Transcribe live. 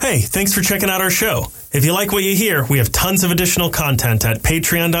Hey, thanks for checking out our show. If you like what you hear, we have tons of additional content at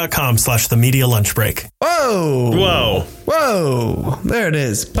patreon.com/themedialunchbreak. Whoa. Whoa. There it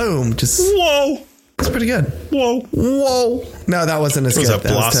is. Boom. Just. Whoa. It's pretty good. Whoa. No, that wasn't as good. Was that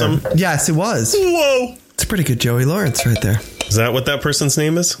Blossom? Yes, it was. Whoa. It's a pretty good Joey Lawrence right there. Is that what that person's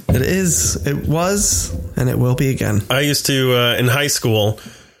name is? It is. It was. And it will be again. I used to, in high school,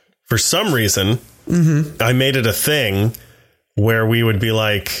 for some reason, I made it a thing where we would be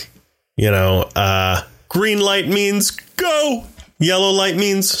like, green light means go. Yellow light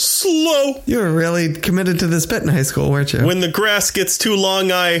means slow. You were really committed to this bit in high school, weren't you? When the grass gets too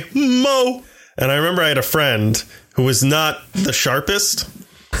long, I mow. And I remember I had a friend who was not the sharpest.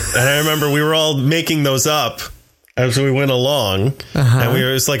 And I remember we were all making those up as we went along. And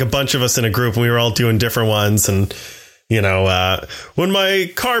it was like a bunch of us in a group and we were all doing different ones. And, when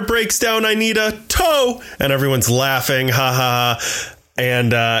my car breaks down, I need a tow. And everyone's laughing. Ha ha.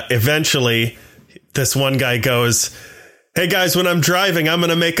 And eventually this one guy goes, hey guys, when I'm driving, I'm going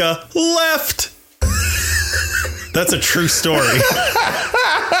to make a left. That's a true story.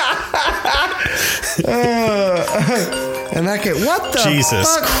 And that kid, what the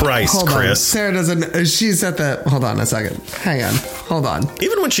Jesus fuck? Christ, Hold Chris. On. Sarah doesn't, she's at the, hold on a second. Hang on. Hold on.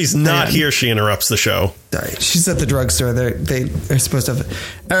 Even when she's not here, she interrupts the show. Sorry. She's at the drugstore. They're supposed to have,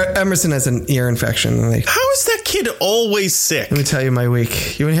 Emerson has an ear infection. How is that kid always sick? Let me tell you my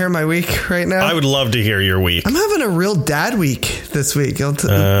week. You want to hear my week right now? I would love to hear your week. I'm having a real dad week this week. To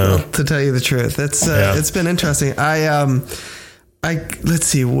tell you the truth. It's been interesting. Let's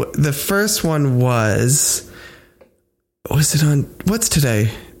see. The first one was it on, what's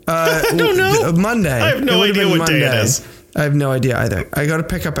today? I don't know. Monday. I have no idea what day it is. I have no idea either. I go to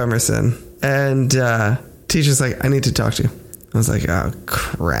pick up Emerson and teacher's like, I need to talk to you. I was like, oh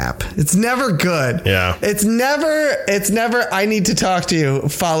crap. It's never good. Yeah. It's never, I need to talk to you,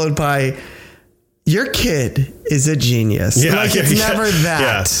 followed by, your kid is a genius. Yeah, it's never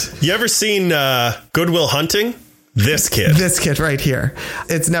that. Yeah. You ever seen Good Will Hunting? This kid right here.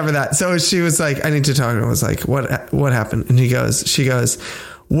 It's never that. So she was like, I need to talk to him. I was like, what happened? And she goes,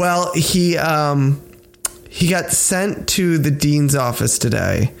 well, he got sent to the dean's office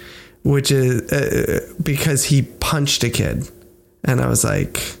today, which is because he punched a kid. And I was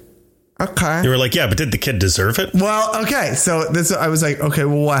like, okay. You were like, yeah, but did the kid deserve it? Well, okay. So I was like, okay,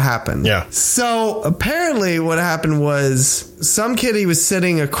 well, what happened? Yeah. So apparently what happened was some kid he was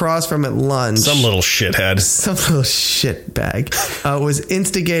sitting across from at lunch. Some little shitbag was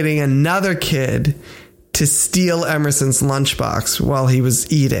instigating another kid to steal Emerson's lunchbox while he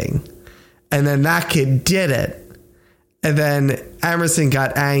was eating. And then that kid did it. And then Emerson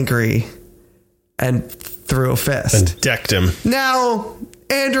got angry and threw a fist. And decked him. Now,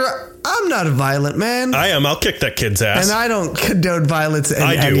 Andrew, I'm not a violent man. I am. I'll kick that kid's ass. And I don't condone violence in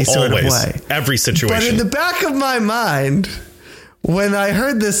any sort of way. Every situation. But in the back of my mind, when I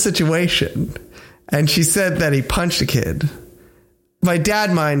heard this situation and she said that he punched a kid, my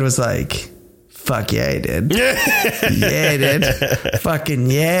dad mind was like, fuck yeah, he did. Yeah, he did.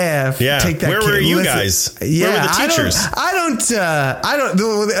 Fucking yeah. Yeah. Take that. Where kid. were you guys? Yeah, where were the teachers? I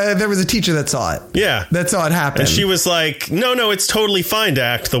don't. There was a teacher that saw it. Yeah. That saw it happen. And she was like, no, it's totally fine to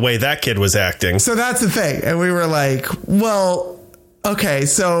act the way that kid was acting. So that's the thing. And we were like, well, okay,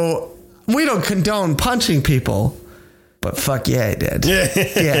 so we don't condone punching people. But fuck yeah, I did.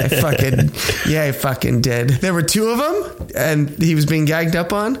 Yeah, I fucking did. There were two of them, and he was being gagged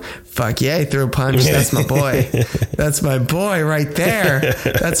up on. Fuck yeah, he threw a punch. That's my boy. That's my boy right there.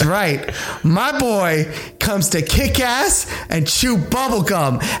 That's right. My boy comes to kick ass and chew bubble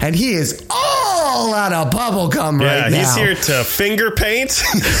gum, and he is all out of bubble gum right now. Yeah, he's here to finger paint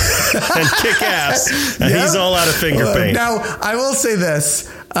and kick ass, and he's all out of finger paint. Now, I will say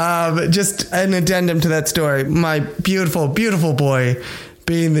this. Just an addendum to that story. My beautiful, beautiful boy,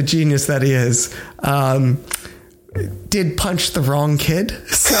 being the genius that he is, did punch the wrong kid.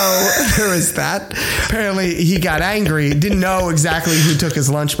 So there was that. Apparently he got angry, didn't know exactly who took his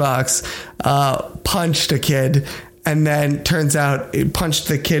lunchbox, punched a kid. And then turns out he punched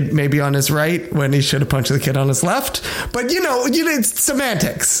the kid maybe on his right when he should have punched the kid on his left. But, it's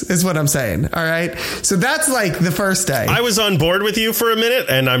semantics is what I'm saying. All right. So that's like the first day. I was on board with you for a minute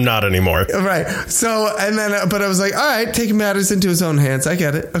and I'm not anymore. Right. So, and then, but I was like, all right, taking matters into his own hands. I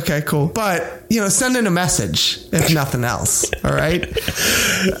get it. Okay, cool. But, sending a message, if nothing else. All right.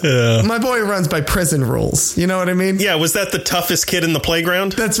 My boy runs by prison rules. You know what I mean? Yeah. Was that the toughest kid in the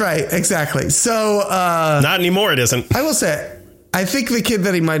playground? That's right. Exactly. So, not anymore. It isn't. I will say, I think the kid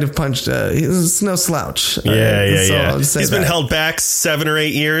that he might have punched, he's no slouch. Yeah. He's been held back 7 or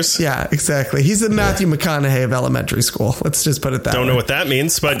 8 years. Yeah, exactly. He's the Matthew McConaughey of elementary school. Let's just put it that way. Don't know what that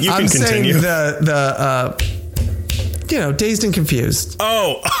means, but you can continue. Dazed and Confused.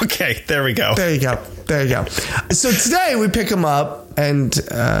 Oh, okay. There we go. There you go. So today we pick him up, and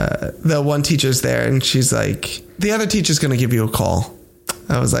the one teacher's there, and she's like, the other teacher's going to give you a call.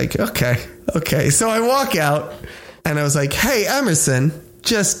 I was like, okay. So I walk out, and I was like, hey, Emerson,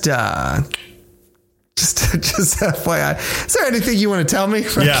 just FYI, is there anything you want to tell me?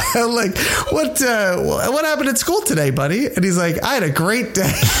 Yeah. Like, what happened at school today, buddy? And he's like, I had a great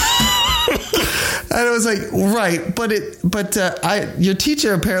day. And I was like, right, but your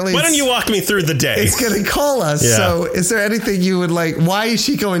teacher apparently. Why don't you walk me through the day? It's going to call us. Yeah. So is there anything you would like? Why is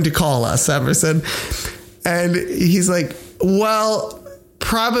she going to call us, Emerson? And he's like, well,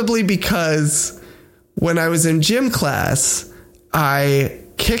 probably because when I was in gym class, I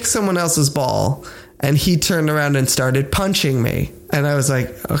kicked someone else's ball and he turned around and started punching me. And I was like,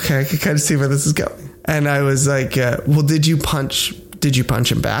 okay, I can kind of see where this is going. And I was like, well, did you punch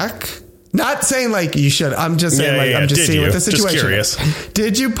him back? Not saying like you should. I'm just saying I'm just seeing what the situation is.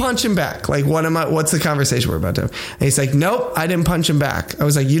 Did you punch him back? Like, what's the conversation we're about to have? And he's like, nope, I didn't punch him back. I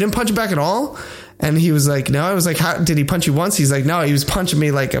was like, you didn't punch him back at all? And he was like, no. I was like, how did he punch you once? He's like, no, he was punching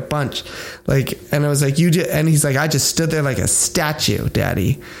me like a bunch. Like, and I was like, you did. And he's like, I just stood there like a statue,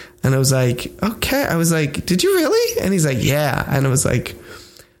 Daddy. And I was like, okay. I was like, did you really? And he's like, yeah. And I was like,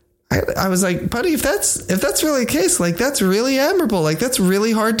 buddy, if that's really the case, like that's really admirable. Like that's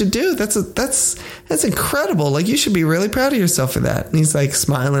really hard to do. That's incredible. Like you should be really proud of yourself for that. And he's like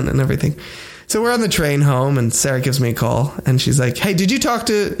smiling and everything. So we're on the train home and Sarah gives me a call and she's like, hey, did you talk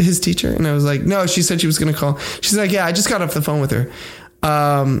to his teacher? And I was like, no, she said she was going to call. She's like, yeah, I just got off the phone with her.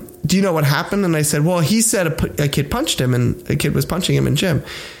 Do you know what happened? And I said, well, he said a kid punched him and a kid was punching him in gym.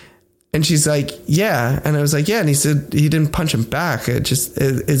 And she's like, yeah. And I was like, yeah. And he said he didn't punch him back.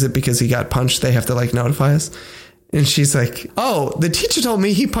 Is it because he got punched? They have to like notify us. And she's like, oh, the teacher told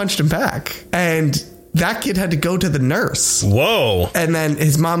me he punched him back. And that kid had to go to the nurse. Whoa. And then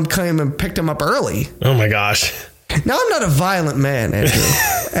his mom came and picked him up early. Oh my gosh. Now I'm not a violent man, Andrew.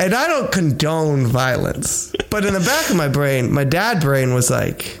 And I don't condone violence. But in the back of my brain, my dad brain was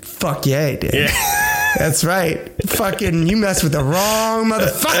like, fuck yeah, dude. Yeah. That's right. Fucking, you mess with the wrong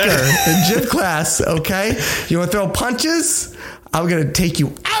motherfucker in gym class, okay? You want to throw punches? I'm going to take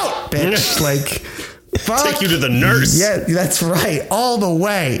you out, bitch. Like, fuck. Take you to the nurse. Yeah, that's right. All the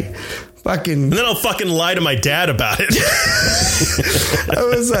way. Fucking. And then I'll fucking lie to my dad about it. I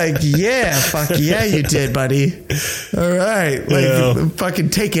was like, yeah, fuck yeah, you did, buddy. All right. Like,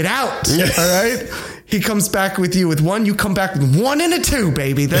 fucking take it out. All right? He comes back with you with one. You come back with 1 and a 2,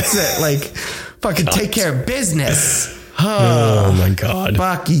 baby. That's it. Like, fucking take care of business. Oh my God.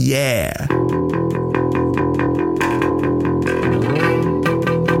 Fuck yeah.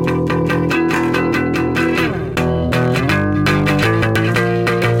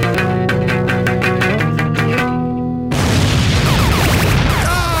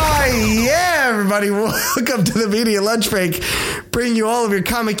 Welcome to the Media Lunch Break, bringing you all of your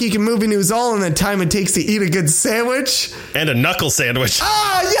comic, geek, and movie news all in the time it takes to eat a good sandwich. And a knuckle sandwich.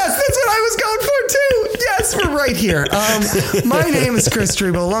 Ah, yes, that's what I was going for, too. Yes, we're right here. My name is Chris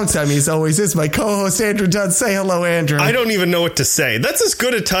Treble. Alongside me, as always, is my co-host, Andrew Dunn. Say hello, Andrew. I don't even know what to say. That's as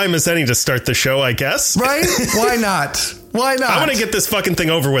good a time as any to start the show, I guess. Right? Why not? Why not? I want to get this fucking thing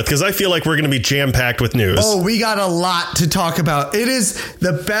over with because I feel like we're going to be jam-packed with news. Oh, we got a lot to talk about. It is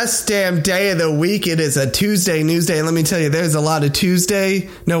the best damn day of the week. It is a Tuesday news day. And let me tell you, there's a lot of Tuesday.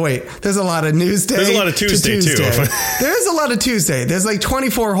 No, wait. There's a lot of news day. There's a lot of Tuesday, too. There's a lot of Tuesday. There's like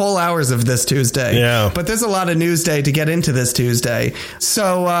 24 whole hours of this Tuesday. Yeah. But there's a lot of news day to get into this Tuesday.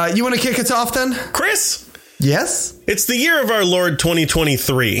 So you want to kick us off then? Chris? Yes? It's the year of our Lord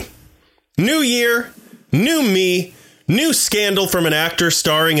 2023. New year, new me. New scandal from an actor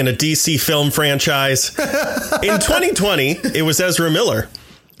starring in a DC film franchise. In 2020, it was Ezra Miller.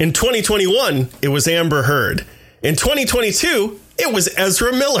 In 2021, it was Amber Heard. In 2022, it was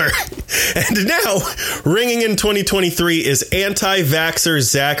Ezra Miller. And now, ringing in 2023 is anti-vaxxer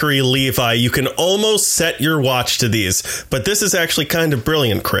Zachary Levi. You can almost set your watch to these. But this is actually kind of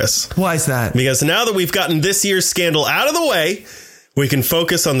brilliant, Chris. Why is that? Because now that we've gotten this year's scandal out of the way, we can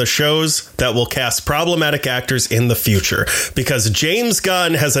focus on the shows that will cast problematic actors in the future, because James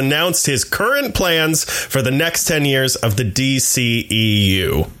Gunn has announced his current plans for the next 10 years of the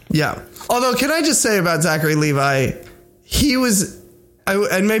DCEU. Yeah. Although, can I just say about Zachary Levi, he was,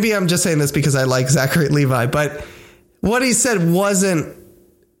 and maybe I'm just saying this because I like Zachary Levi, but what he said wasn't,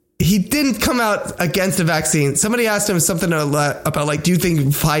 he didn't come out against a vaccine. Somebody asked him something about like, do you think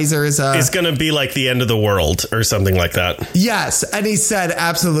Pfizer is going to be like the end of the world or something like that? Yes. And he said,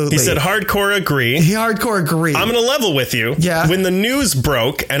 absolutely. He said, hardcore agree. He hardcore agree. I'm going to level with you. Yeah. When the news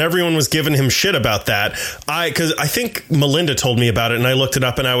broke and everyone was giving him shit about that, because I think Melinda told me about it and I looked it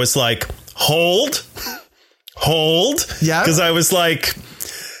up and I was like, hold. Yeah. Because I was like,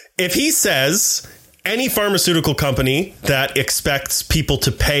 if he says any pharmaceutical company that expects people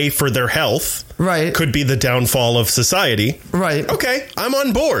to pay for their health could be the downfall of society. Right. Okay, I'm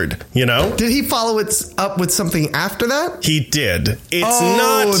on board, you know? Did he follow it up with something after that? He did.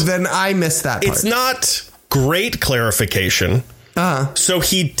 Then I missed that part. It's not great clarification. So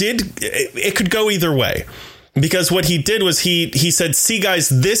he did. It could go either way. Because what he did was he said, see, guys,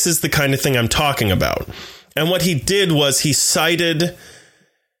 this is the kind of thing I'm talking about. And what he did was he cited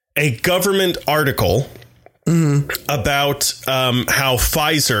a government article about how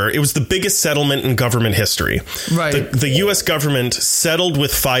Pfizer, it was the biggest settlement in government history. Right. The U.S. government settled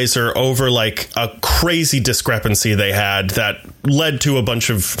with Pfizer over like a crazy discrepancy they had that led to a bunch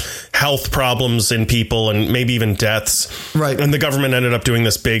of health problems in people and maybe even deaths. Right. And the government ended up doing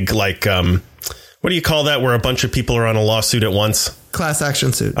this big like what do you call that where a bunch of people are on a lawsuit at once? Class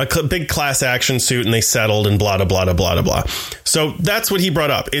action suit. A big class action suit, and they settled and blah, blah, blah, blah, blah, blah. So that's what he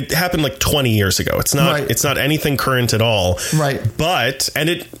brought up. It happened like 20 years ago. It's not It's not anything current at all. Right. But, and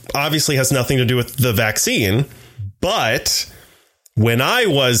it obviously has nothing to do with the vaccine, but when I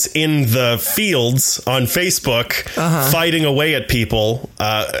was in the fields on Facebook fighting away at people,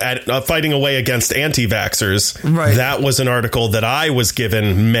 fighting away against anti-vaxxers, that was an article that I was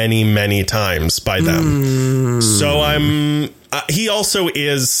given many, many times by them. So he also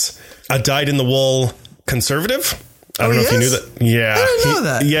is a dyed-in-the-wool conservative. I don't know if you knew that. Yeah. I didn't know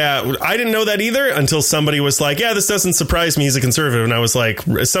that. Yeah. I didn't know that either until somebody was like, yeah, this doesn't surprise me. He's a conservative. And I was like,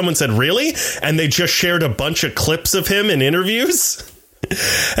 someone said, really? And they just shared a bunch of clips of him in interviews.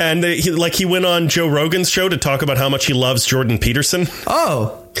 And he went on Joe Rogan's show to talk about how much he loves Jordan Peterson.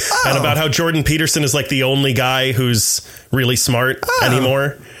 Oh. And about how Jordan Peterson is like the only guy who's really smart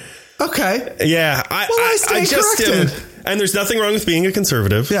anymore. Okay. Yeah. I stand corrected. And there's nothing wrong with being a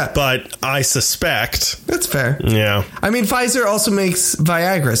conservative. Yeah. But I suspect. That's fair. Yeah. I mean, Pfizer also makes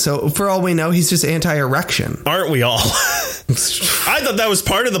Viagra. So for all we know, he's just anti-erection. Aren't we all? I thought that was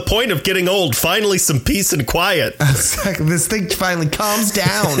part of the point of getting old. Finally, some peace and quiet. This thing finally calms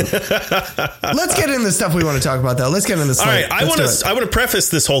down. Let's get into the stuff we want to talk about, though. Let's get into this. All right. I want to preface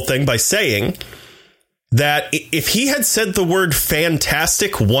this whole thing by saying that if he had said the word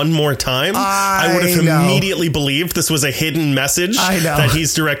fantastic one more time, I would have immediately believed this was a hidden message that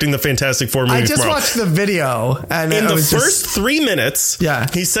he's directing the Fantastic Four movie. I just watched the video. And in the first 3 minutes,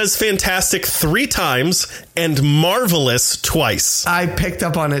 he says fantastic 3 times and marvelous twice. I picked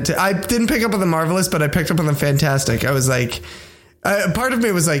up on it. I didn't pick up on the marvelous, but I picked up on the fantastic. I was like, part of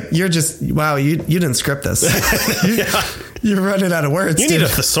me was like, you're just, wow, you didn't script this. You're running out of words. You need a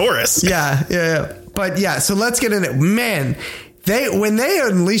thesaurus. Yeah. But yeah, so let's get in it. Man, when they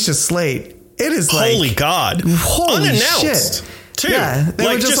unleash a slate, it is like, holy God, holy unannounced. Shit. Too. Yeah, they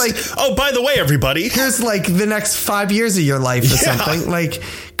were just like, oh, by the way, everybody, here's like the next 5 years of your life or something. Like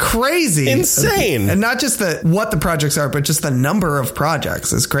crazy, insane, and not just what the projects are, but just the number of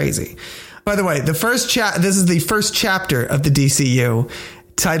projects is crazy. By the way, this is the first chapter of the DCU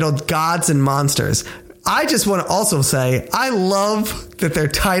titled Gods and Monsters. I just want to also say I love that they're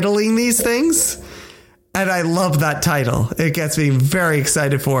titling these things. And I love that title. It gets me very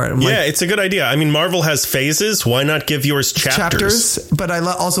excited for it. It's a good idea. I mean, Marvel has phases. Why not give yours chapters? But I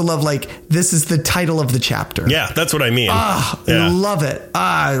also love, like, this is the title of the chapter. Yeah, that's what I mean. I love it.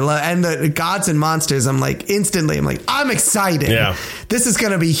 And the Gods and Monsters, I'm like, I'm excited. Yeah. This is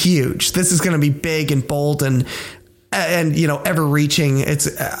going to be huge. This is going to be big and bold and ever reaching.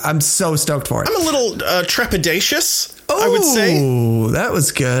 I'm so stoked for it. I'm a little trepidatious. I would say. That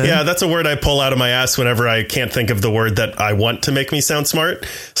was good. Yeah, that's a word I pull out of my ass whenever I can't think of the word that I want to make me sound smart.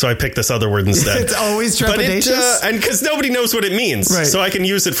 So I pick this other word instead. It's always trepidatious. And because nobody knows what it means, so I can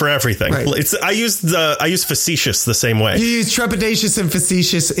use it for everything. Right. I use facetious the same way. You use trepidatious and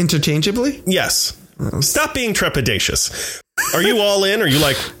facetious interchangeably? Yes. Stop being trepidatious. Are you all in? Are you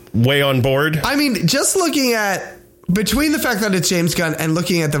like way on board? I mean, just looking at. Between the fact that it's James Gunn and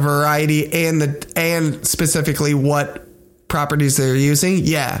looking at the variety and specifically what properties they're using,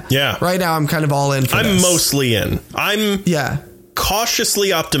 right now I'm kind of all in. I'm mostly in. I'm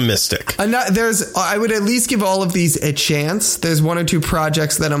cautiously optimistic. I would at least give all of these a chance. There's 1 or 2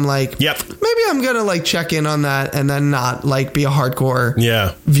 projects that I'm like, maybe I'm gonna like check in on that and then not like be a hardcore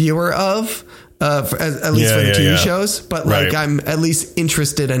viewer of. at least for the TV yeah. shows. But like, Right. I'm at least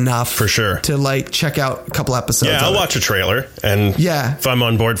interested enough For sure. to like check out a couple episodes. Yeah, of I'll it. watch a trailer, and Yeah. if I'm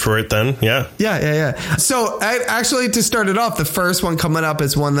on board for it, then yeah. Yeah. So actually, to start it off, the first one coming up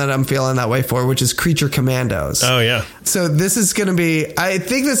is one that I'm feeling that way for, which is Creature Commandos. Oh yeah, So this is going to be, I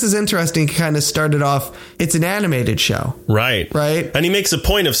think this is interesting to kind of start it off. It's an animated show. right. And he makes a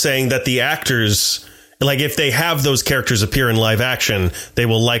point of saying that the actors, like if they have those characters appear in live action, they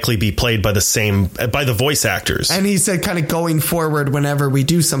will likely be played by the voice actors. And he said kind of going forward, whenever we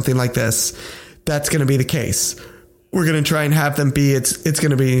do something like this, that's going to be the case. We're going to try and have them be, it's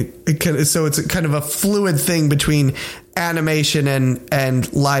going to be, so it's kind of a fluid thing between animation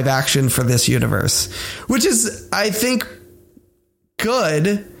and live action for this universe, which is, I think,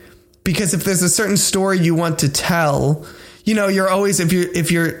 good, because if there's a certain story you want to tell, you're always,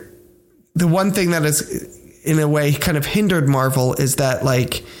 if you're the one thing that is in a way kind of hindered Marvel is that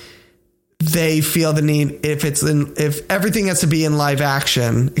like they feel the need if everything has to be in live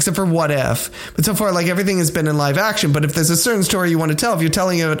action, except for What If, but so far like everything has been in live action. But if there's a certain story you want to tell, if you're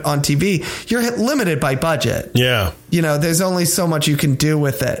telling it on TV, you're limited by budget. Yeah. There's only so much you can do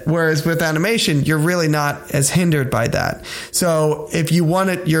with it. Whereas with animation, you're really not as hindered by that. So if you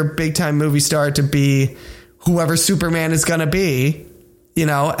wanted your big time movie star to be whoever Superman is going to be,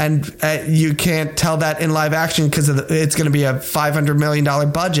 and you can't tell that in live action because it's going to be a $500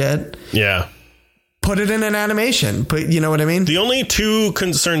 million budget. Yeah. Put it in an animation. But you know what I mean? The only two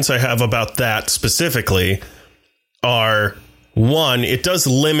concerns I have about that specifically are, one, it does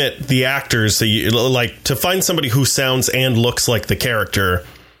limit the actors that you like. To find somebody who sounds and looks like the character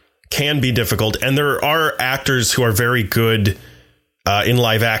can be difficult. And there are actors who are very good in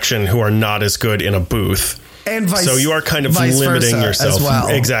live action who are not as good in a booth. And so you are kind of limiting yourself as well.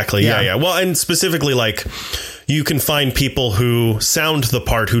 Exactly. Yeah. Well, and specifically, like, you can find people who sound the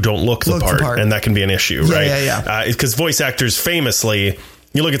part who don't look the part, and that can be an issue, right? Yeah. Because voice actors famously,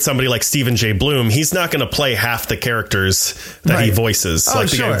 you look at somebody like Stephen J. Bloom, he's not going to play half the characters that he voices. Oh,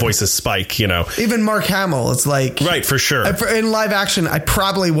 like the guy who voices Spike, Even Mark Hamill, it's like... Right, for sure. In live action, I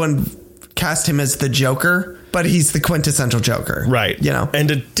probably wouldn't cast him as the Joker, but he's the quintessential Joker. Right.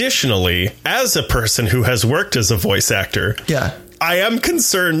 And additionally, as a person who has worked as a voice actor... Yeah. I am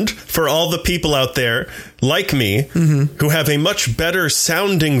concerned for all the people out there like me who have a much better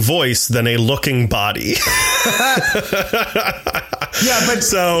sounding voice than a looking body. Yeah, but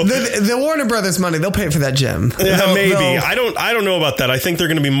so the Warner Brothers money, they'll pay for that gym. Yeah, maybe. I don't know about that. I think they're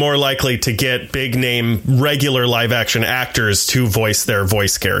going to be more likely to get big name regular live action actors to voice their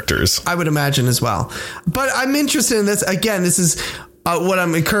voice characters. I would imagine as well. But I'm interested in this. Again, this is what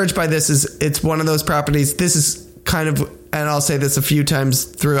I'm encouraged by. This is it's one of those properties. This is kind of, and I'll say this a few times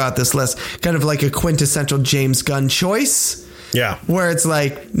throughout this list, kind of like a quintessential James Gunn choice. Yeah. Where it's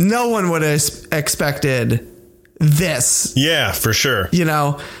like no one would have expected this. Yeah, for sure.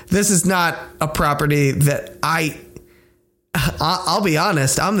 This is not a property that I'll be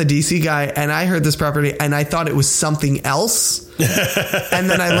honest, I'm the DC guy, and I heard this property and I thought it was something else. And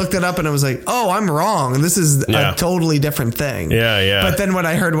then I looked it up and I was like, oh, I'm wrong. This is a totally different thing. Yeah. But then when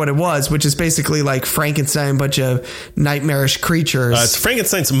I heard what it was, which is basically like Frankenstein, a bunch of nightmarish creatures. It's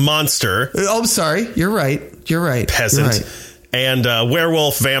Frankenstein's monster. Oh, sorry. You're right. Peasant. You're right. And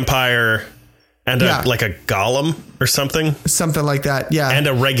werewolf, vampire, and like a golem or something. Something like that, yeah. And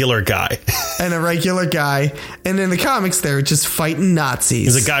a regular guy. And in the comics, they're just fighting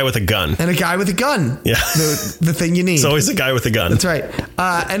Nazis. He's a guy with a gun. And a guy with a gun. Yeah. The thing you need. It's always a guy with a gun. That's right.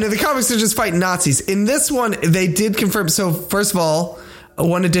 And in the comics, they're just fighting Nazis. In this one, they did confirm. So first of all,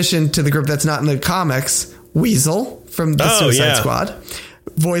 one addition to the group that's not in the comics, Weasel from the Suicide Squad,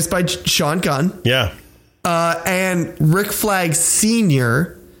 voiced by Sean Gunn. Yeah. And Rick Flag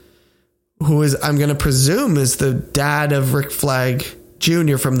Sr., who is, I'm going to presume, is the dad of Rick Flag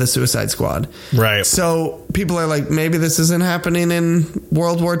Jr. from the Suicide Squad. Right. So people are like, maybe this isn't happening in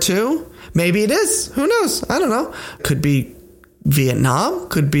World War II. Maybe it is. Who knows? I don't know. Could be Vietnam.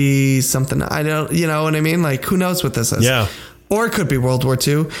 Could be something. I don't, you know what I mean? Like, who knows what this is? Yeah. Or it could be World War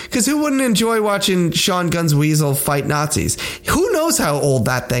II. Because who wouldn't enjoy watching Sean Gunn's Weasel fight Nazis? Who knows how old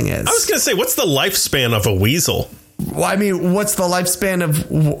that thing is? I was going to say, what's the lifespan of a weasel? Well, I mean, what's the lifespan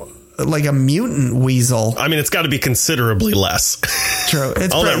of like a mutant weasel? I mean, it's got to be considerably less. True.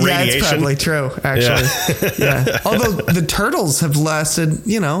 It's all that radiation. Yeah, it's probably true, actually. Yeah. Although the turtles have lasted,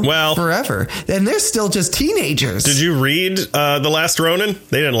 forever. And they're still just teenagers. Did you read The Last Ronin?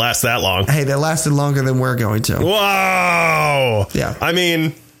 They didn't last that long. Hey, they lasted longer than we're going to. Whoa. Yeah. I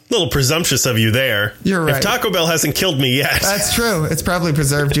mean, A little presumptuous of you there. You're right. If Taco Bell hasn't killed me yet. That's true. It's probably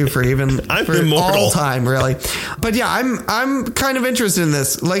preserved you for I'm for immortal. all time, really. But yeah, I'm kind of interested in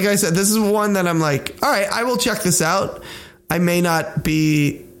this. Like I said, this is one that I'm like, all right, I will check this out. I may not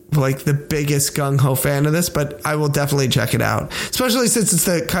be like the biggest gung-ho fan of this, but I will definitely check it out. Especially since it's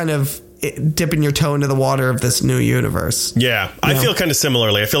the kind of dipping your toe into the water of this new universe. Yeah, I feel kind of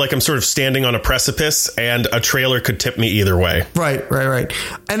similarly. I feel like I'm sort of standing on a precipice and a trailer could tip me either way. Right.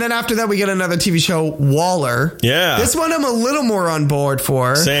 And then after that, we get another TV show, Waller. Yeah. This one I'm a little more on board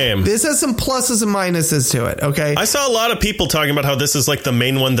for. Same. This has some pluses and minuses to it, okay? I saw a lot of people talking about how this is like the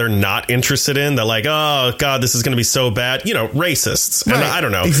main one they're not interested in. They're like, oh, God, this is going to be so bad. You know, racists. And Right. I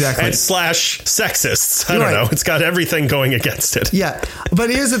don't know. Exactly. And / sexists. I don't Right. know. It's got everything going against it. Yeah.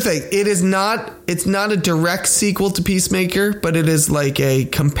 But here's the thing. It's not a direct sequel to Peacemaker, but it is like a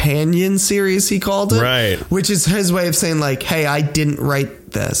companion series, he called it. Right. Which is his way of saying like, hey, I didn't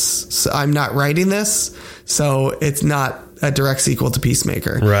write this. So I'm not writing this. So it's not a direct sequel to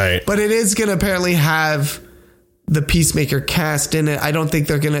Peacemaker. Right. But it is going to apparently have the Peacemaker cast in it. I don't think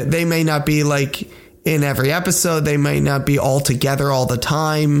they may not be like in every episode. They may not be all together all the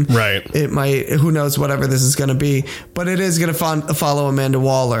time. Right. It might, who knows, whatever this is going to be. But it is going to follow Amanda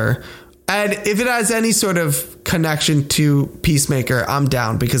Waller. And if it has any sort of connection to Peacemaker, I'm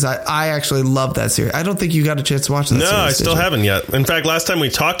down because I actually love that series. I don't think you got a chance to watch that series. No, I still haven't yet. In fact, last time we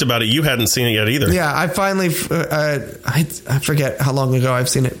talked about it, you hadn't seen it yet either. Yeah, I finally, I forget how long ago I've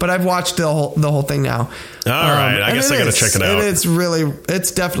seen it, but I've watched the whole thing now. All right, I guess I got to check it out.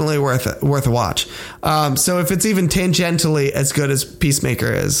 It's definitely worth a watch. So if it's even tangentially as good as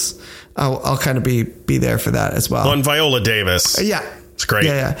Peacemaker is, I'll kind of be there for that as well. On Viola Davis. Yeah. It's great.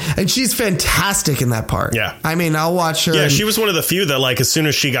 Yeah. And she's fantastic in that part. Yeah. I mean, I'll watch her. Yeah, she was one of the few that, like, as soon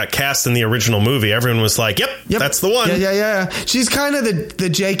as she got cast in the original movie, everyone was like, yep. That's the one. Yeah. She's kind of the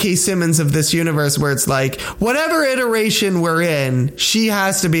J.K. Simmons of this universe where it's like, whatever iteration we're in, she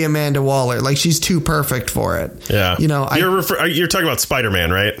has to be Amanda Waller. Like, she's too perfect for it. Yeah. You know, you're talking about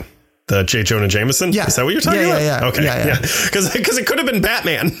Spider-Man, right? The J. Jonah Jameson? Yeah. Is that what you're talking about? Yeah. Okay. Yeah. Because it could have been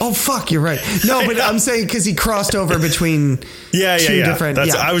Batman. Oh, fuck, you're right. No, but I'm saying because he crossed over between two different...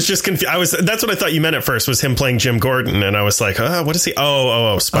 I was just confused. That's what I thought you meant at first, was him playing Jim Gordon. And I was like, what is he?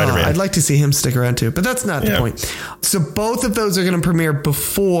 Oh, Spider-Man. I'd like to see him stick around too, but that's not the point. So both of those are going to premiere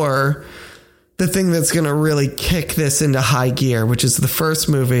before the thing that's going to really kick this into high gear, which is the first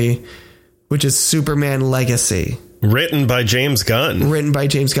movie, which is Superman Legacy. Written by James Gunn.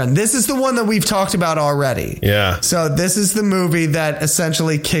 This is the one that we've talked about already. Yeah. So this is the movie that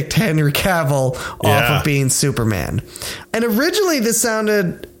essentially kicked Henry Cavill off of being Superman. And originally this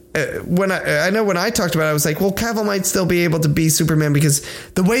sounded... when I talked about it, I was like, well, Cavill might still be able to be Superman because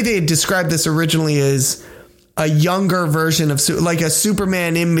the way they had described this originally is a younger version of like a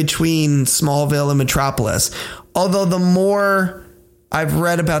Superman in between Smallville and Metropolis. Although the more I've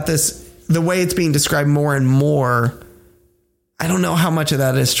read about this, the way it's being described more and more, I don't know how much of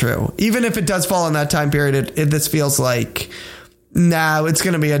that is true. Even if it does fall in that time period, this feels like, it's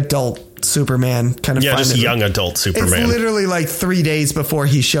going to be adult Superman kind of. Yeah, just young adult Superman. It's literally like 3 days before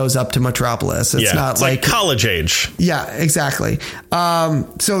he shows up to Metropolis. It's not it's like college age. Yeah, exactly.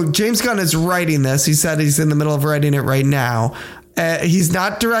 So James Gunn is writing this. He said he's in the middle of writing it right now. He's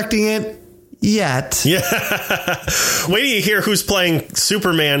not directing it yet. Yeah. Wait till you hear who's playing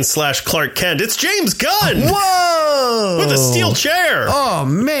Superman / Clark Kent. It's James Gunn. Whoa! With a steel chair. Oh,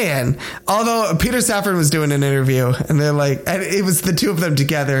 man. Although Peter Safran was doing an interview and they're like, and it was the two of them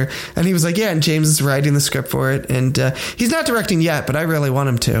together. And he was like, yeah, and James is writing the script for it. And he's not directing yet, but I really want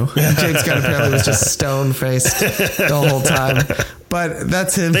him to. And James Gunn apparently was just stone-faced the whole time. But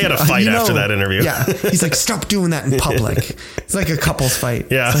that's him. They had a fight after that interview. Yeah. He's like, stop doing that in public. It's like a couple's fight.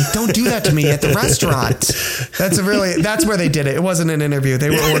 Yeah. It's like, don't do that to me at the restaurant. That's where they did it. It wasn't an interview. They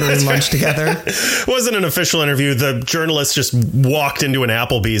were ordering lunch together. It wasn't an official interview. The journalist just walked into an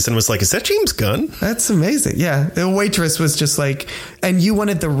Applebee's and was like, is that James Gunn? That's amazing. Yeah. The waitress was just like, and you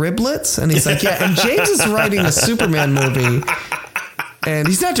wanted the riblets? And he's like, yeah. And James is writing a Superman movie. And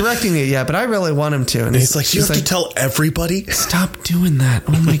he's not directing it yet, but I really want him to. And he's like, you have to tell everybody? Stop doing that.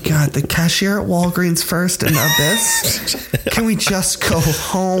 Oh my God. The cashier at Walgreens first and now this? Can we just go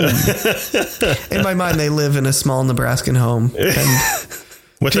home? In my mind, they live in a small Nebraskan home. And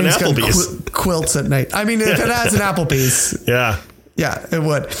with James an Applebee's. Quilts at night. I mean, if it has an Applebee's. Yeah. Yeah, it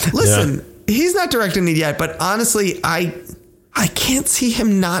would. Listen, he's not directing it yet, but honestly, I can't see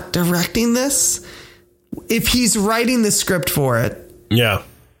him not directing this if he's writing the script for it. Yeah.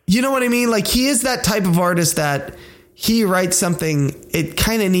 You know what I mean? Like, he is that type of artist that he writes something, it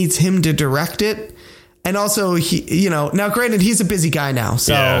kind of needs him to direct it. And also, now granted, he's a busy guy now.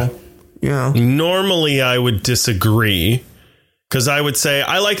 So, Normally, I would disagree. Because I would say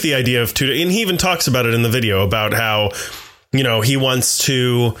I like the idea of two. And he even talks about it in the video about how, he wants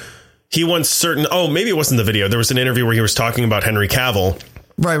certain. Oh, maybe it wasn't the video. There was an interview where he was talking about Henry Cavill.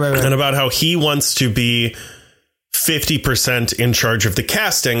 Right. And about how he wants to be 50% in charge of the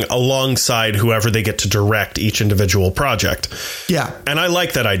casting alongside whoever they get to direct each individual project. Yeah. And I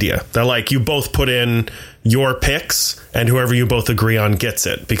like that idea. That like you both put in your picks and whoever you both agree on gets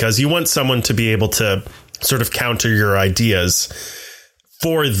it, because you want someone to be able to sort of counter your ideas.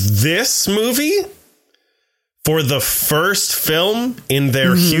 For this movie, for the first film in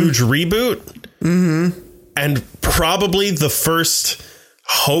their huge reboot, and probably the first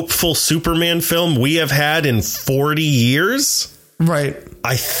hopeful Superman film we have had in 40 years. Right.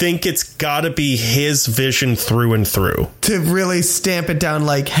 I think it's got to be his vision through and through. To really stamp it down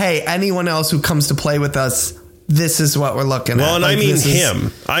like, hey, anyone else who comes to play with us, this is what we're looking at. Well, and like, I mean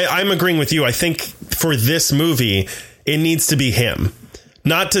him. I'm agreeing with you. I think for this movie, it needs to be him.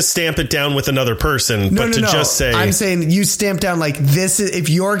 Not to stamp it down with another person, but to just say... I'm saying you stamp down like this. If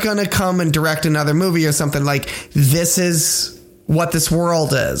you're going to come and direct another movie or something, like this is what this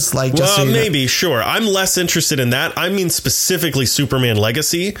world is. Like, just well, maybe, sure. I'm less interested in that. I mean specifically Superman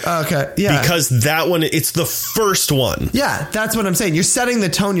Legacy. Okay, yeah. Because that one, it's the first one. Yeah, that's what I'm saying. You're setting the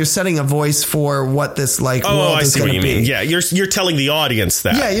tone. You're setting a voice for what this world is going to be. Oh, I see what you mean. Yeah, you're telling the audience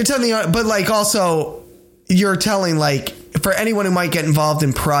that. Yeah, you're telling the audience, but like also you're telling like for anyone who might get involved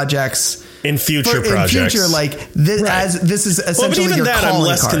in projects. In future projects. In future, like this, right. As this is essentially but even your that I'm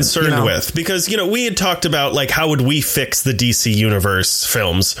less card, concerned with, because we had talked about like how would we fix the DC Universe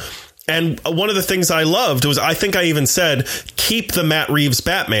films, and one of the things I loved was I think I even said keep the Matt Reeves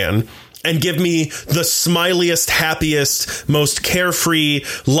Batman and give me the smiliest, happiest, most carefree,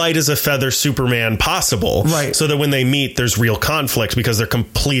 light as a feather Superman possible, right? So that when they meet, there's real conflict because they're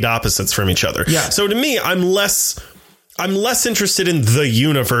complete opposites from each other. Yeah. So to me, I'm less interested in the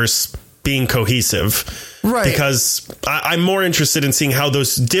universe being cohesive, right? Because I'm more interested in seeing how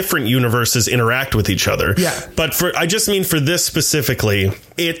those different universes interact with each other. Yeah. But I just mean for this specifically,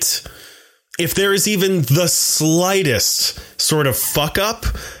 if there is even the slightest sort of fuck up,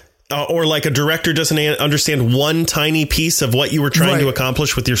 or like a director doesn't understand one tiny piece of what you were trying to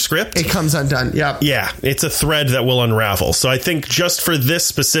accomplish with your script, it comes undone. Yeah. Yeah. It's a thread that will unravel. So I think just for this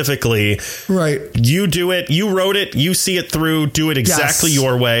specifically, right. You do it. You wrote it. You see it through. Do it exactly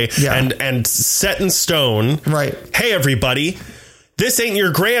your way. Yeah. And set in stone. Right. Hey, everybody. This ain't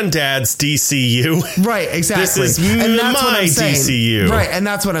your granddad's DCU. Right, exactly. This is my DCU. Right, and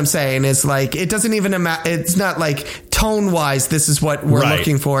that's what I'm saying. Is like, it doesn't even it's not like tone-wise, this is what we're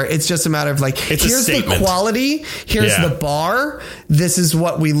looking for. It's just a matter of like, here's the quality, here's the bar, this is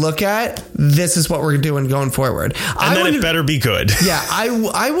what we look at, this is what we're doing going forward. And then it better be good. Yeah,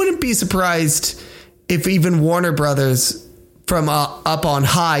 I wouldn't be surprised if even Warner Brothers from up on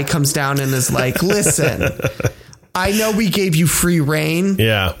high comes down and is like, listen... I know we gave you free reign,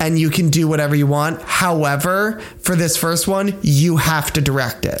 and you can do whatever you want. However, for this first one, you have to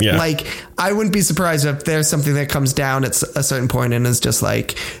direct it. Yeah. Like, I wouldn't be surprised if there's something that comes down at a certain point and is just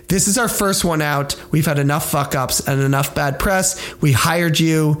like, this is our first one out. We've had enough fuck ups and enough bad press. We hired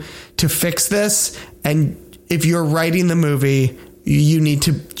you to fix this. And if you're writing the movie, you need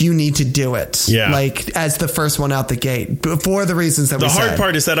to do it. Yeah. Like as the first one out the gate for the reasons that we said. The hard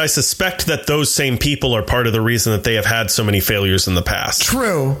part is that I suspect that those same people are part of the reason that they have had so many failures in the past.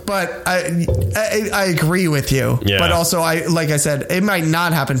 True. But I agree with you. Yeah. But also like I said, it might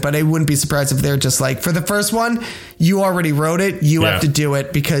not happen, but I wouldn't be surprised if they're just like, for the first one, you already wrote it. You have to do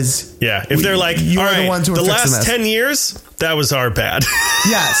it because if they're like, you are the ones who are the fixing last this. 10 years, that was our bad.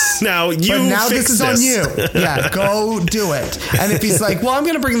 Yes. Now this is on you. Yeah, go do it. And if he's like, well, I'm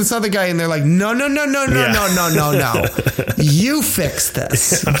going to bring this other guy in, they're like, no. You fix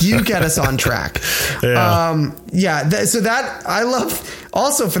this. You get us on track. Yeah. So that I love.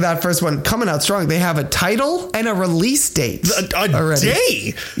 Also, for that first one coming out strong, they have a title and a release date. A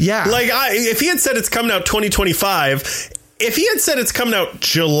day. Yeah. Like if he had said it's coming out 2025. If he had said it's coming out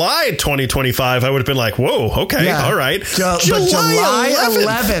July 2025, I would have been like, whoa, okay, all right. July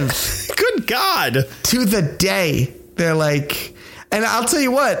 11th. Good God. To the day. They're like, and I'll tell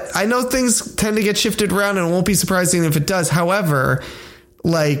you what, I know things tend to get shifted around and it won't be surprising if it does. However,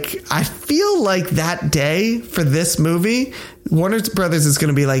 like, I feel like that day for this movie, Warner Brothers is going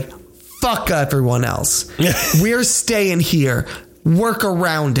to be like, fuck everyone else. We're staying here. Work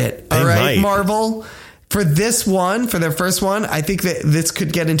around it. All right, Marvel? for this one, for their first one, I think that this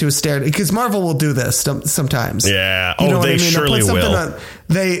could get into a stare because Marvel will do this sometimes. Yeah. You know what they I mean? surely will.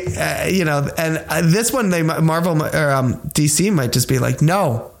 This one, Marvel or DC might just be like,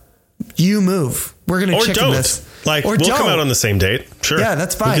 no, you move. We're going to chicken this. Like, we'll come out on the same date. Sure. Yeah,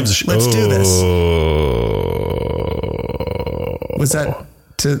 that's fine. Let's do this. Was that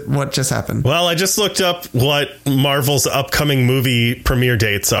to what just happened? Well, I just looked up what Marvel's upcoming movie premiere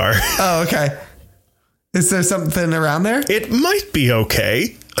dates are. Oh, okay. Is there something around there? It might be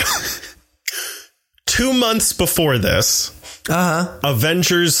okay. 2 months before this,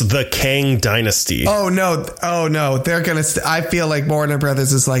 Avengers: The Kang Dynasty. Oh no! They're gonna. I feel like Warner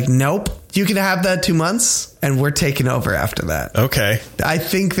Brothers is like, nope. You can have that 2 months, and we're taking over after that. Okay. I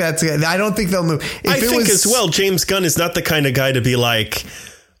think that's. I don't think they'll move. As well, James Gunn is not the kind of guy to be like,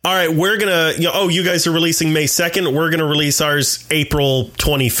 all right, we're going to, you guys are releasing May 2nd. We're going to release ours April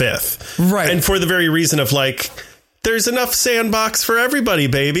 25th. Right. And for the very reason of like, there's enough sandbox for everybody,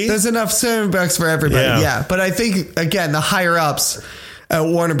 baby. There's enough sandbox for everybody. Yeah. But I think, again, the higher ups at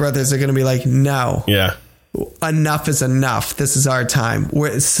Warner Brothers are going to be like, no. Yeah. Enough is enough. This is our time.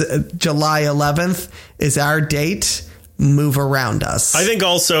 July 11th is our date. Move around us. I think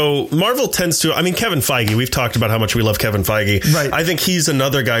also Marvel tends to, Kevin Feige, we've talked about how much we love Kevin Feige. Right. I think he's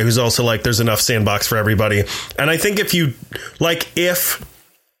another guy who's also like, there's enough sandbox for everybody. And I think if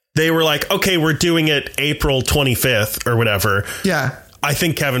they were like, okay, we're doing it April 25th or whatever. Yeah. I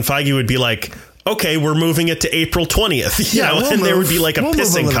think Kevin Feige would be like, okay, we're moving it to April 20th. There would be like a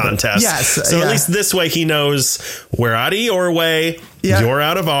pissing contest. Yes. So at least this way he knows we're out of your way. Yeah. You're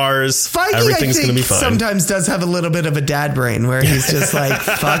out of ours. Feige, everything's going to be fine. Sometimes does have a little bit of a dad brain where he's just like,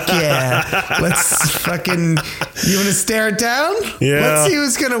 fuck yeah. Let's fucking, you want to stare it down? Yeah. Let's see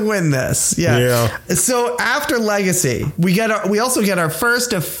who's going to win this. Yeah. So after Legacy, we also get our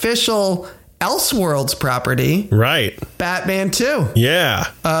first official Elseworlds property. Right. Batman 2. Yeah.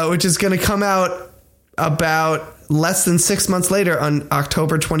 Which is going to come out about less than 6 months later on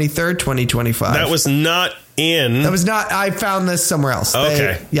October 23rd, 2025. That was not in. I found this somewhere else.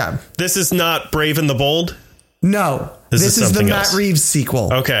 Okay. Yeah. This is not Brave and the Bold? No. This is the Matt Reeves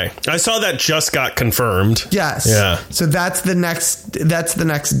sequel. Okay. I saw that just got confirmed. Yes. Yeah. So that's the next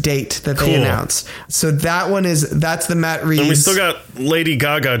date that they announced. So that's the Matt Reeves. And we still got Lady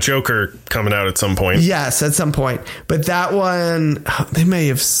Gaga Joker coming out at some point. Yes, at some point. But that one, they may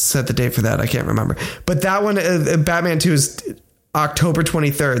have set the date for that. I can't remember. But that one, Batman 2 is October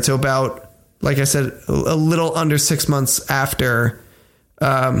 23rd. So about, like I said, a little under 6 months after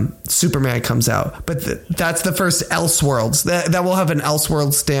Superman comes out. But that's the first Elseworlds. That will have an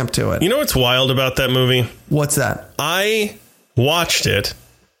Elseworlds stamp to it. You know what's wild about that movie? What's that? I watched it,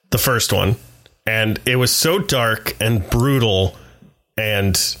 the first one, and it was so dark and brutal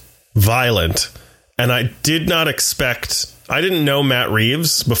and violent. And I did not expect... I didn't know Matt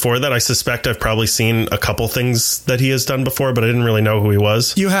Reeves before that. I suspect I've probably seen a couple things that he has done before, but I didn't really know who he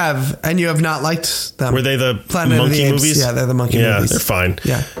was. You have, and you have not liked them. Were they the Planet monkey movies? Yeah, they're the monkey movies. Yeah, they're fine.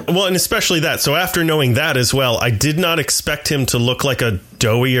 Yeah. Well, and especially that. So after knowing that as well, I did not expect him to look like a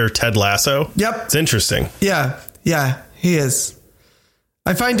Dowie or Ted Lasso. Yep. It's interesting. Yeah, he is.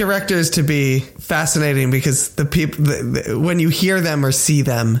 I find directors to be fascinating because the people, when you hear them or see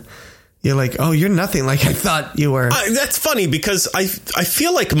them, you're like, oh, you're nothing like I thought you were. That's funny because I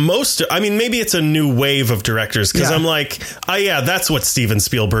feel like maybe it's a new wave of directors because I'm like, that's what Steven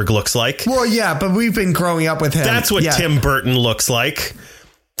Spielberg looks like. Well, yeah, but we've been growing up with him. That's what Tim Burton looks like.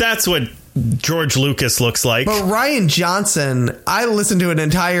 That's what George Lucas looks like. But Rian Johnson, I listened to an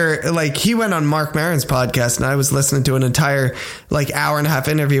entire, he went on Mark Maron's podcast and I was listening to an entire hour and a half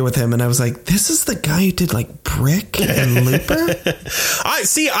interview with him. And I was like, this is the guy who did Brick and Looper. I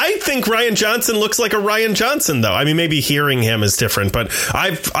think Rian Johnson looks like a Rian Johnson though. Maybe hearing him is different, but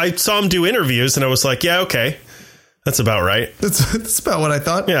I saw him do interviews and I was like, yeah, okay. That's about right. That's about what I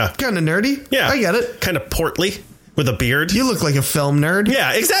thought. Yeah. Kind of nerdy. Yeah. I get it. Kind of portly. With a beard. You look like a film nerd.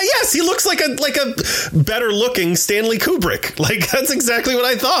 Yeah, exactly. Yes, he looks like a better looking Stanley Kubrick. That's exactly what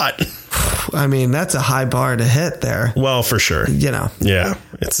I thought. That's a high bar to hit there. Well, for sure. Yeah,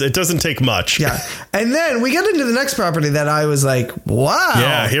 it doesn't take much. Yeah, and then we get into the next property that I was like, wow.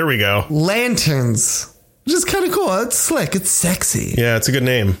 Yeah, here we go. Lanterns, which is kind of cool. It's slick. It's sexy. Yeah, it's a good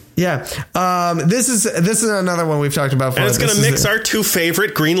name. Yeah. This is another one we've talked about before. And it's going to mix our two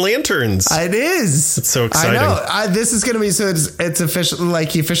favorite Green Lanterns. It is. It's so exciting. I know. This is going to be, so it's officially, like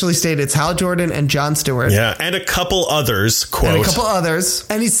he officially stated, it's Hal Jordan and Jon Stewart. Yeah. And a couple others, quote. And a couple others.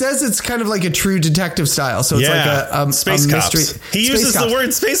 And he says it's kind of like a true detective style. So it's like a space cops. mystery. He uses the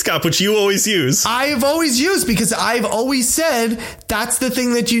word space cop, which you always use. I've always used, because I've always said that's the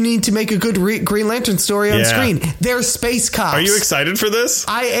thing that you need to make a good Green Lantern story on screen. They're space cops. Are you excited for this?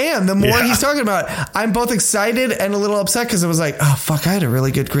 I am. The more he's talking about it, I'm both excited and a little upset, because I was like, oh, fuck, I had a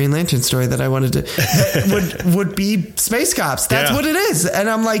really good Green Lantern story that I wanted to that would be space cops. That's what it is. And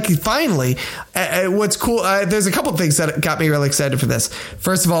I'm like, finally. What's cool, there's a couple things that got me really excited for this.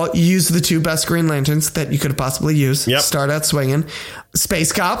 First of all, you use the two best Green Lanterns that you could possibly use. Yep. Start out swinging.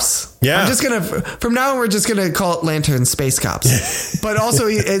 Space cops. Yeah. I'm just going to, from now on, we're just going to call it Lantern Space Cops. But also,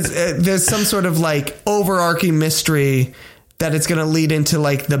 there's some sort of like overarching mystery that it's going to lead into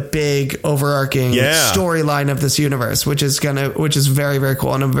like the big overarching storyline of this universe, which is very, very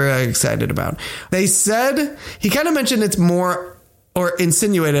cool. And I'm very excited about. They said, he kind of mentioned it's more, or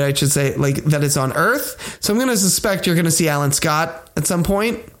insinuated, I should say, like that it's on Earth. So I'm going to suspect you're going to see Alan Scott at some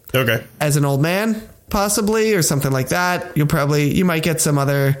point. Okay. As an old man, possibly, or something like that. You might get some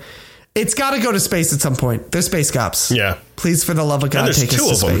other. It's got to go to space at some point. They're space cops. Yeah. Please, for the love of God, take us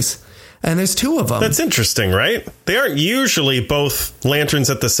to space. And there's two of them. That's interesting, right? They aren't usually both lanterns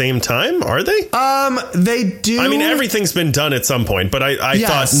at the same time, are they? They do. I mean, everything's been done at some point, but I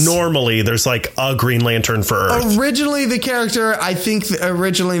thought normally there's like a Green Lantern for Earth. Originally, the character, I think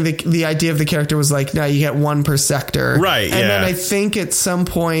the idea of the character was like, now you get one per sector. Right, And then I think at some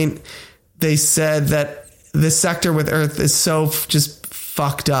point they said that the sector with Earth is so just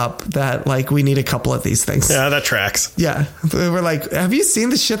fucked up that like we need a couple of these things. Yeah, that tracks. Yeah. We're like, have you seen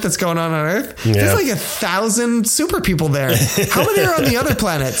the shit that's going on Earth? Yeah. There's like 1,000 super people there. How many are on the other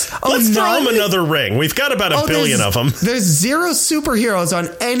planets? Let's throw them another ring. We've got about a billion of them. There's 0 superheroes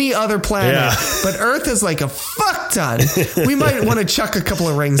on any other planet, but Earth is like a fuck ton. We might want to chuck a couple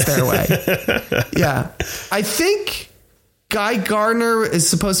of rings their way. Yeah. I think Guy Gardner was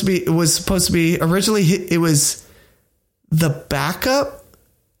supposed to be originally, it was the backup.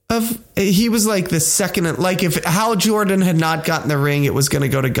 He was like the second, like if Hal Jordan had not gotten the ring, it was going to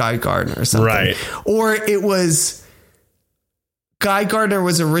go to Guy Gardner or something. Right. Or it was Guy Gardner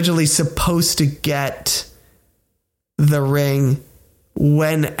was originally supposed to get the ring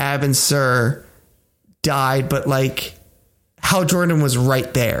when Abin Sur died, but like Hal Jordan was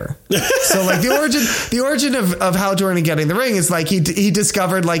right there. So like the origin of Hal Jordan getting the ring is like he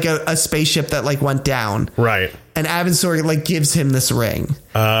discovered like a spaceship that like went down. Right. And Abin Sur like gives him this ring.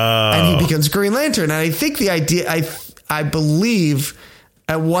 And he becomes Green Lantern. And I think the idea, I believe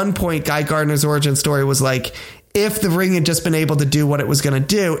at one point Guy Gardner's origin story was like, if the ring had just been able to do what it was going to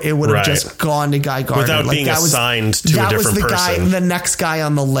do, it would have just gone to Guy Gardner. Without being assigned to a different person. The next guy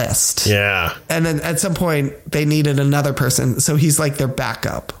on the list. Yeah. And then at some point they needed another person. So he's like their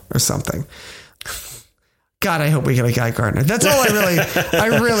backup or something. God, I hope we get a Guy Gardner. That's all I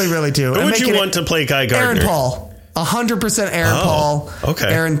really do. Who would you want to play Guy Gardner? Aaron Paul. 100% Aaron Paul.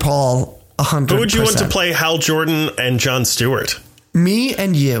 Okay. Aaron Paul, 100%. Who would you want to play Hal Jordan and Jon Stewart? Me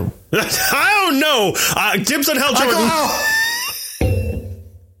and you. I don't know. Dibs on Hal Jordan.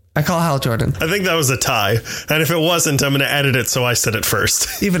 I call Hal Jordan. I think that was a tie. And if it wasn't, I'm going to edit it so I said it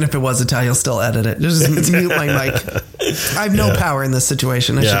first. Even if it was a tie, you'll still edit it. Just mute my mic. I have no power in this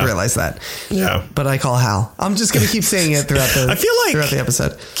situation. I should realize that. Yeah. But I call Hal. I'm just going to keep saying it throughout the I feel like throughout the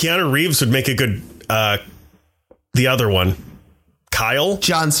episode. Keanu Reeves would make a good the other one. Kyle?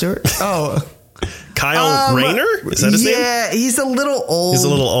 Jon Stewart? Oh. Kyle Rayner? Is that his name? Yeah, he's a little old. He's a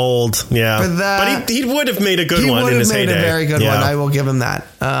little old, yeah. For that, but he would have made a good one in his heyday. He would have made a very good one. I will give him that.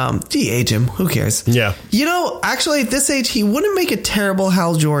 De-age him. Who cares? Yeah. You know, actually, at this age, he wouldn't make a terrible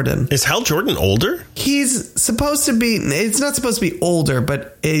Hal Jordan. Is Hal Jordan older? He's supposed to be... It's not supposed to be older,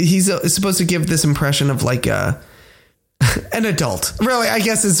 but he's supposed to give this impression of like an adult. Really, I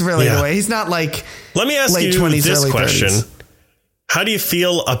guess it's really the way. He's not like Let me ask late you 20s, this early question. 30s. How do you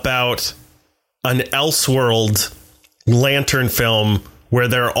feel about an Elseworld Lantern film where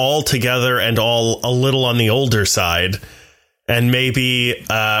they're all together and all a little on the older side, and maybe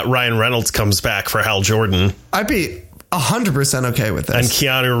Ryan Reynolds comes back for Hal Jordan? I'd be 100% okay with this. And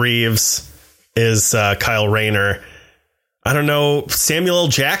Keanu Reeves is Kyle Rayner. I don't know, Samuel L.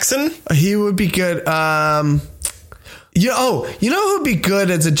 Jackson? He would be good. You know who'd be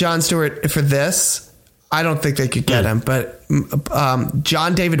good as a Jon Stewart for this? I don't think they could get him, but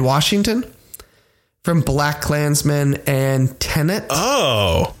John David Washington from BlacKkKlansman and Tenet.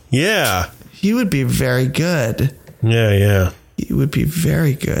 Oh, yeah. He would be very good. Yeah. He would be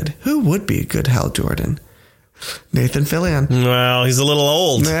very good. Who would be a good Hal Jordan? Nathan Fillion. Well, he's a little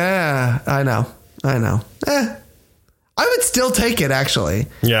old. Yeah, I know. I would still take it, actually.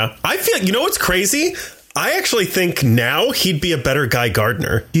 Yeah. I feel, you know what's crazy? I actually think now he'd be a better Guy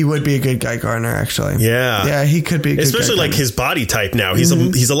Gardner. He would be a good Guy Gardner, actually. Yeah. Yeah, he could be a good Especially Guy like Gardner. his body type now. He's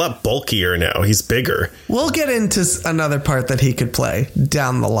he's a lot bulkier now. He's bigger. We'll get into another part that he could play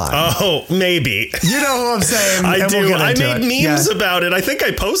down the line. Oh, maybe. You know what I'm saying? I and do. We'll get I into made it. memes Yeah. about it. I think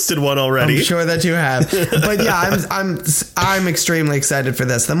I posted one already. I'm sure that you have. But yeah, I'm extremely excited for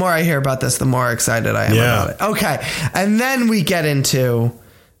this. The more I hear about this, the more excited I am about it. Okay. And then we get into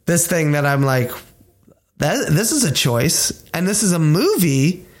this thing that I'm like, this is a choice. And this is a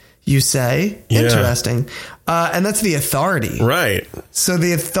movie, you say. Yeah. Interesting. And that's The Authority. Right. So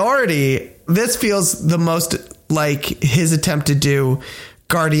The Authority, this feels the most like his attempt to do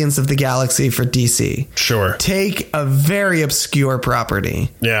Guardians of the Galaxy for DC. Sure. Take a very obscure property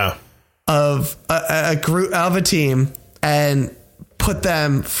Yeah. of a group of a team and put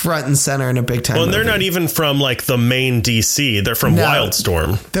them front and center in a big time. Well, and they're movie. not even from like the main DC. They're from No.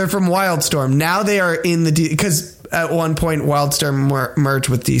 Wildstorm. They're from Wildstorm. Now they are in the because at one point Wildstorm merged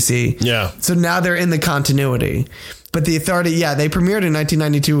with DC. Yeah. So now they're in the continuity. But The Authority, yeah, they premiered in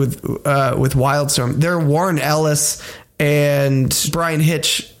 1992 with Wildstorm. They're Warren Ellis and Brian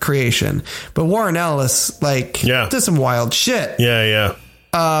Hitch creation. But Warren Ellis, did some wild shit. Yeah.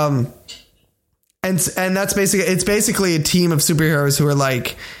 And that's basically a team of superheroes who are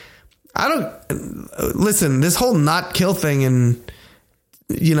like, listen, this whole not kill thing and,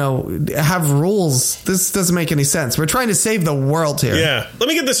 have rules. This doesn't make any sense. We're trying to save the world here. Yeah. Let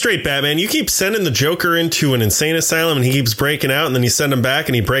me get this straight, Batman. You keep sending the Joker into an insane asylum and he keeps breaking out, and then you send him back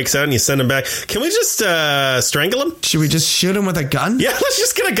and he breaks out and you send him back. Can we just strangle him? Should we just shoot him with a gun? Yeah, let's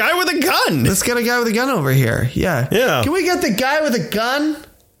just get a guy with a gun. Let's get a guy with a gun over here. Yeah. Yeah. Can we get the guy with a gun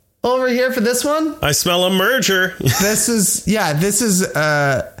over here for this one? I smell a merger. This is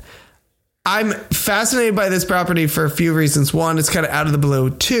I'm fascinated by this property for a few reasons. One, it's kind of out of the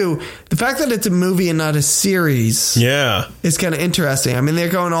blue. Two, the fact that it's a movie and not a series Yeah. is kind of interesting. I mean, they're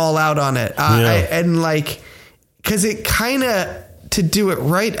going all out on it. Because it kind of, to do it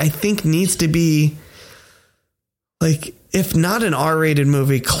right, I think needs to be like, if not an R-rated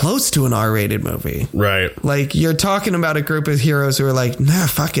movie, close to an R-rated movie. Right. Like, you're talking about a group of heroes who are like, nah,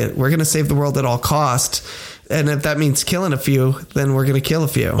 fuck it. We're going to save the world at all costs. And if that means killing a few, then we're going to kill a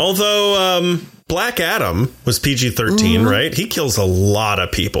few. Although Black Adam was PG-13, right? He kills a lot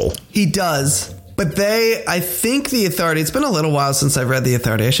of people. He does. But I think The Authority, it's been a little while since I've read The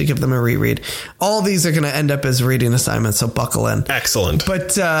Authority. I should give them a reread. All these are going to end up as reading assignments, so buckle in. Excellent.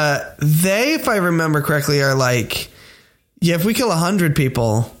 But they, if I remember correctly, are like, yeah, if we kill 100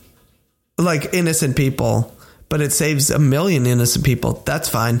 people, like innocent people, but it saves 1 million innocent people, that's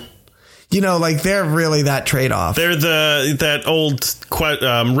fine. They're really that trade-off. They're that old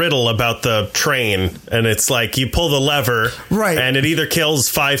riddle about the train, and it's like you pull the lever, right, and it either kills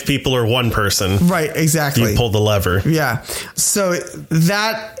 5 people or 1 person. Right, exactly. You pull the lever. Yeah. So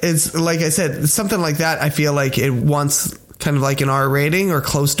that is, like I said, something like that. I feel like it wants kind of like an R rating or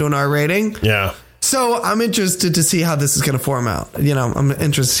close to an R rating. Yeah. So I'm interested to see how this is going to form out. I'm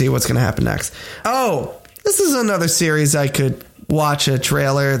interested to see what's going to happen next. Oh, this is another series I could watch a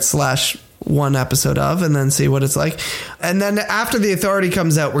trailer / one episode of and then see what it's like. And then after The Authority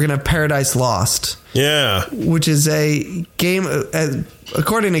comes out, we're going to have Paradise Lost. Yeah. Which is a game,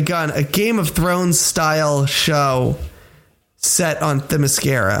 according to Gunn, a Game of Thrones style show set on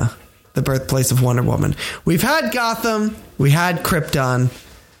Themyscira, the birthplace of Wonder Woman. We've had Gotham, we had Krypton,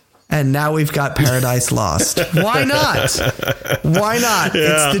 and now we've got Paradise Lost. Why not? Why not?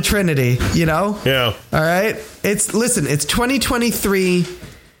 Yeah. It's the Trinity, Yeah. All right. It's 2023.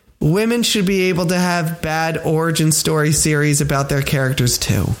 Women should be able to have bad origin story series about their characters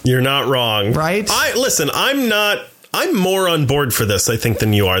too. You're not wrong. Right? I'm more on board for this, I think,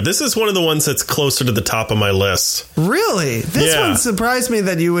 than you are. This is one of the ones that's closer to the top of my list. Really? This Yeah. one surprised me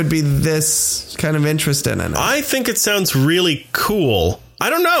that you would be this kind of interested in it. I think it sounds really cool. I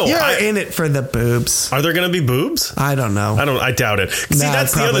don't know. You're in it for the boobs. Are there going to be boobs? I don't know. I doubt it. See, Nah,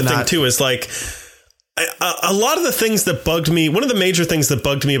 that's the other probably thing not. too, is like a lot of the things that bugged me. One of the major things that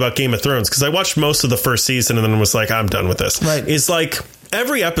bugged me about Game of Thrones, because I watched most of the first season and then was like, I'm done with this. Right. Is like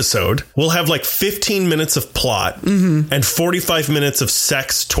every episode will have like 15 minutes of plot and 45 minutes of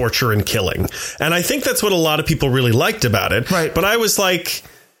sex, torture, and killing. And I think that's what a lot of people really liked about it. Right. But I was like,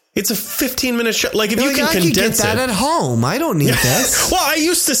 it's a 15-minute show. Like, if you can I could get condense that it. at home. I don't need this. Well, I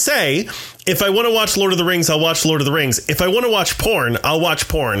used to say, if I want to watch Lord of the Rings, I'll watch Lord of the Rings. If I want to watch porn, I'll watch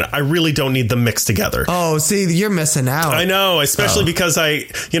porn. I really don't need them mixed together. Oh, see, you're missing out. I know, especially because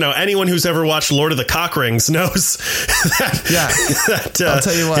anyone who's ever watched Lord of the Cock Rings knows that, I'll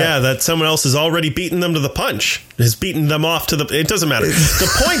tell you what. Yeah, that someone else has already beaten them to the punch, has beaten them off to the, it doesn't matter.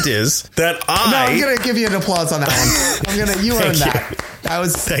 The point is that No, I'm going to give you an applause on that one. You earned that.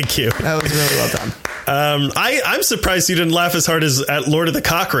 Thank you. That was really well done. I'm surprised you didn't laugh as hard as at Lord of the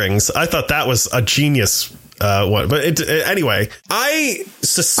Cock Rings. I thought that was a genius one. But anyway, I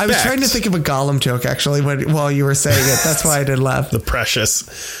suspect... I was trying to think of a Gollum joke, actually, while you were saying it. That's why I did laugh. The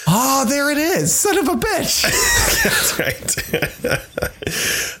precious. Oh, there it is. Son of a bitch. That's right.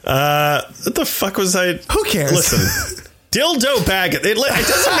 What the fuck was I... Who cares? Listen... Dildo bag. It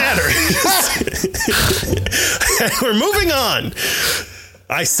doesn't matter. We're moving on.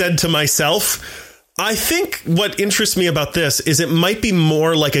 I said to myself, I think what interests me about this is it might be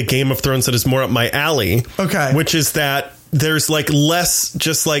more like a Game of Thrones that is more up my alley. Okay. Which is that there's like less,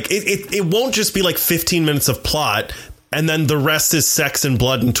 just like it won't just be like 15 minutes of plot and then the rest is sex and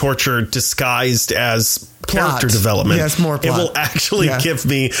blood and torture disguised as character development. Yes, more plot. It will actually give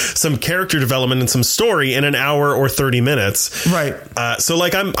me some character development and some story in an hour or 30 minutes. Right. So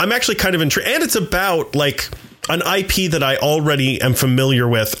like I'm actually kind of intrigued, and it's about like an IP that I already am familiar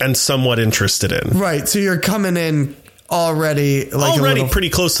with and somewhat interested in. Right. So you're coming in already pretty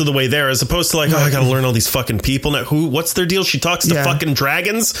close to the way there, as opposed to like, I gotta learn all these fucking people now. What's their deal? She talks to fucking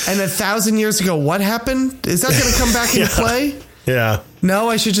dragons. And 1,000 years ago, what happened? Is that going to come back into play? Yeah. No,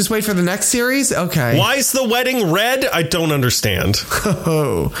 I should just wait for the next series? Okay. Why is the wedding red? I don't understand.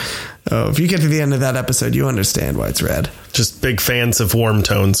 Oh, if you get to the end of that episode, you understand why it's red. Just big fans of warm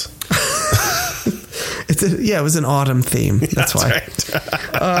tones. It was an autumn theme. That's why. Right.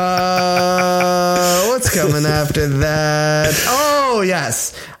 What's coming after that? Oh,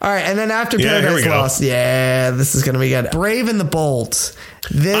 yes. All right. And then after Paradise Lost. Yeah, this is going to be good. Brave and the Bold.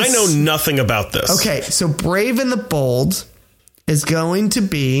 I know nothing about this. Okay. So Brave and the Bold is going to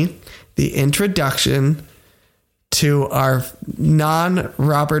be the introduction to our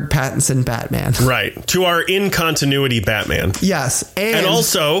non-Robert Pattinson Batman. Right. To our in-continuity Batman. Yes. And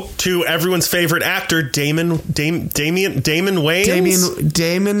also to everyone's favorite actor, Damon Wayans?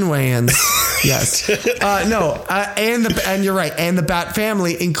 Damon Wayans. Yes. And you're right. And the Bat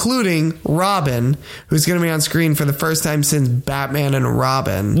family, including Robin, who's going to be on screen for the first time since Batman and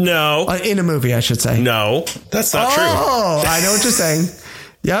Robin. No. In a movie, I should say. No. That's not true. Oh, I know what you're saying.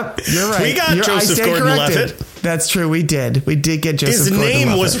 Yep, you're right. We got Joseph Gordon-Levitt. That's true. We did get Joseph Gordon-Levitt. His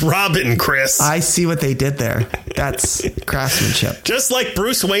name was Robin, Chris. I see what they did there. That's craftsmanship. Just like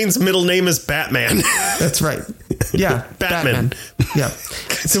Bruce Wayne's middle name is Batman. That's right. Yeah, Batman. Yeah.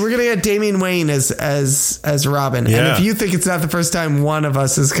 So we're gonna get Damian Wayne as Robin. Yeah. And if you think it's not the first time one of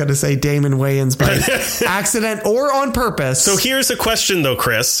us is gonna say Damon Wayans by accident or on purpose. So here's a question, though,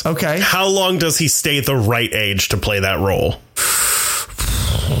 Chris. Okay. How long does he stay the right age to play that role?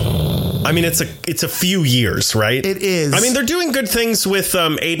 I mean, it's a few years, right? It is. I mean, they're doing good things with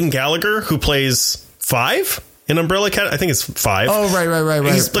Aidan Gallagher, who plays 5 in Umbrella Academy. I think it's 5. Oh,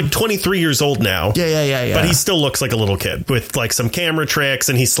 right. He's like 23 years old now. Yeah. But he still looks like a little kid with like some camera tricks,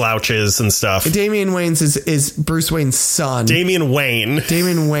 and he slouches and stuff. Damian Wayans is Bruce Wayne's son. Damian Wayne.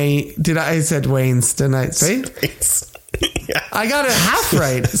 I said Wayne's, didn't I say? Yeah. I got it half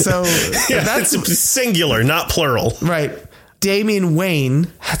right. So that's singular, not plural. Right. Damian Wayne.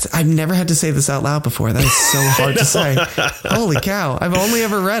 I've never had to say this out loud before. That is so hard to say. Holy cow. I've only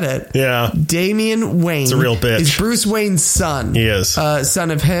ever read it. Yeah. Damian Wayne. It's a real bitch. Is Bruce Wayne's son. He is.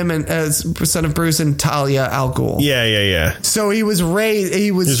 Son of him and son of Bruce and Talia al Ghul. Yeah. So he was raised. He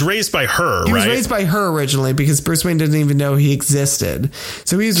was raised by her, He was raised by her originally because Bruce Wayne didn't even know he existed.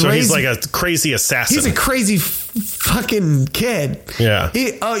 So he's raised. He's like a crazy assassin. He's a crazy fucking kid. Yeah.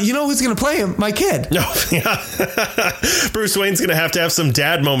 You know who's going to play him? My kid. No. Yeah. Bruce Wayne's going to have some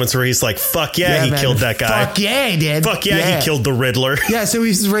dad moments where he's like, fuck yeah, he man. killed that guy. Fuck yeah, he did. Fuck yeah, he killed the Riddler. Yeah, so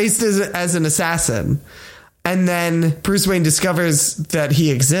he's raised as an assassin. And then Bruce Wayne discovers that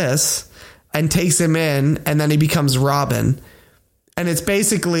he exists and takes him in, and then he becomes Robin. And it's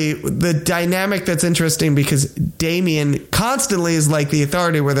basically the dynamic that's interesting because Damian constantly is like the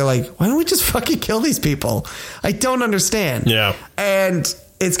authority where they're like, why don't we just fucking kill these people? I don't understand. Yeah. And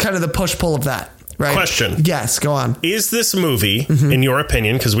it's kind of the push-pull of that. Right. Question. Yes, go on. Is this movie, in your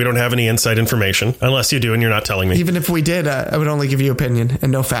opinion, because we don't have any inside information, unless you do and you're not telling me. Even if we did, I would only give you opinion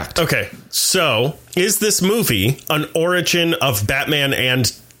and no fact. Okay. So is this movie an origin of Batman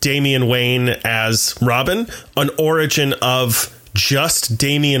and Damian Wayne as Robin? An origin of just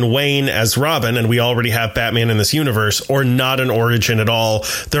Damian Wayne as Robin, and we already have Batman in this universe, or not an origin at all.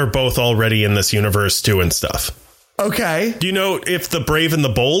 They're both already in this universe doing stuff. Okay. Do you know if The Brave and the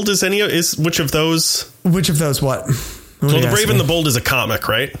Bold is which of those? Which of those what? Well, The Brave and the Bold is a comic,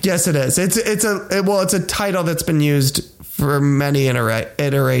 right? Yes, it is. It's a title that's been used for many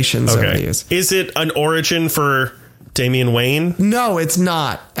iterations over the years. Is it an origin for Damian Wayne? No, it's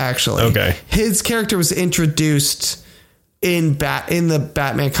not, actually. Okay. His character was introduced in the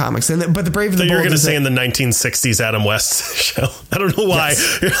Batman comics, but The Brave and the Bold. You're going to say in the 1960s Adam West show. I don't know why.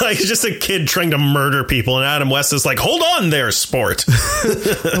 Yes. You're like just a kid trying to murder people, and Adam West is like, "Hold on there, sport."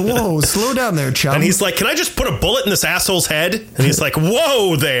 Whoa, slow down there, chum. And he's like, "Can I just put a bullet in this asshole's head?" And he's like,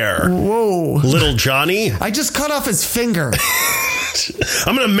 "Whoa there, whoa, little Johnny! I just cut off his finger.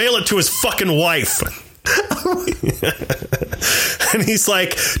 I'm going to mail it to his fucking wife." And he's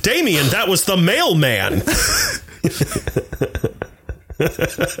like, "Damian, that was the mailman."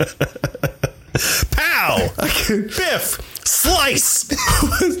 Pow! Biff! Slice!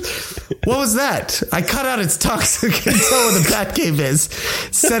 What was that? I cut out its tongue so I can tell where the Batcave is.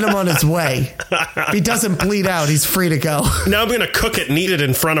 Send him on his way. If he doesn't bleed out, he's free to go. Now I'm going to cook it and eat it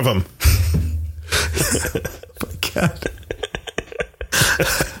in front of him. Oh my God.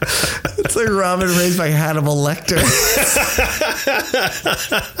 It's like Robin raised by Hannibal Lecter.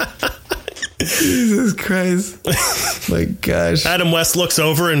 Jesus Christ. My gosh. Adam West looks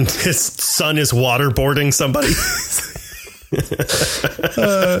over and his son is waterboarding somebody.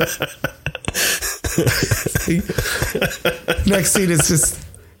 Next scene is just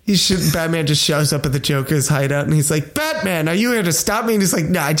Batman just shows up at the Joker's hideout and he's like, "Batman, are you here to stop me?" And he's like,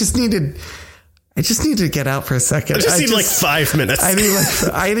 "No, I just need to get out for a second. I just need like 5 minutes. I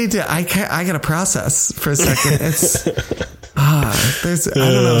gotta process for a second." It's I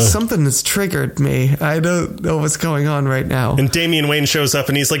don't know, something has triggered me. I don't know what's going on right now. And Damian Wayne shows up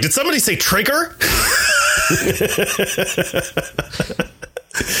and he's like, "Did somebody say trigger?"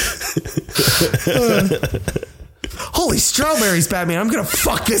 Holy strawberries, Batman! I'm gonna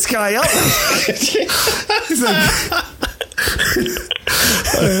fuck this guy up. He's like,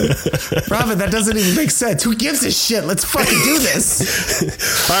 Robin, that doesn't even make sense. Who gives a shit? Let's fucking do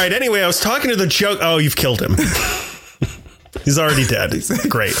this. All right. Anyway, I was talking to the joke. Oh, you've killed him. He's already dead.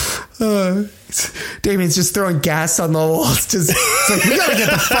 Great. Damian's just throwing gas on the walls. It's like, we gotta get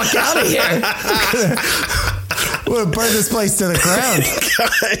the fuck out of here. We'll burn this place to the ground.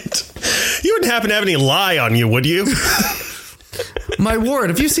 God. You wouldn't happen to have any lye on you, would you? My ward,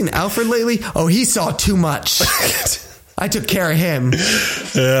 have you seen Alfred lately? Oh, he saw too much. I took care of him.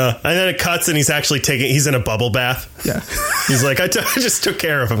 Yeah. And then it cuts and he's in a bubble bath. Yeah. He's like, I just took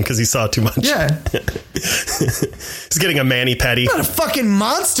care of him because he saw too much. Yeah. He's getting a mani-pedi. Not a fucking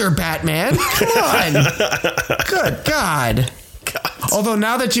monster, Batman. Come on. Good God. Although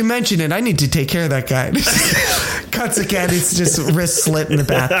now that you mention it, I need to take care of that guy. Cuts again. It's just wrist slit in the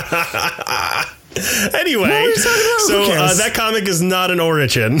bath. Anyway, so that comic is not an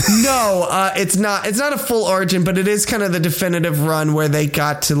origin. No, it's not. It's not a full origin, but it is kind of the definitive run where they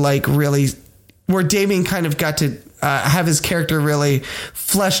got to like really, where Damian kind of got to have his character really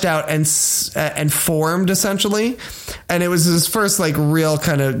fleshed out and formed essentially, and it was his first like real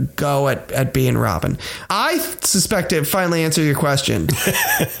kind of go at being Robin. I suspect it finally answered your question.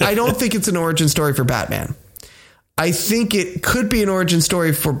 I don't think it's an origin story for Batman. I think it could be an origin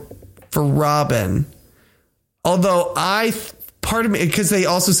story for Robin, although part of me, because they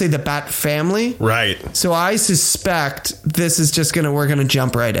also say the Bat family, right? So I suspect this is just we're gonna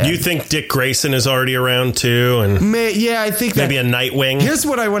jump right in. You think Dick Grayson is already around too, and I think maybe a Nightwing. Here's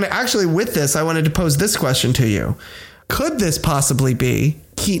what I want to actually with this. I wanted to pose this question to you: could this possibly be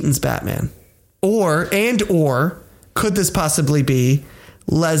Keaton's Batman, or could this possibly be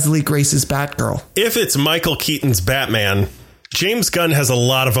Leslie Grace's Batgirl? If it's Michael Keaton's Batman, James Gunn has a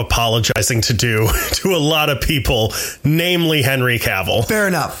lot of apologizing to do to a lot of people, namely Henry Cavill. Fair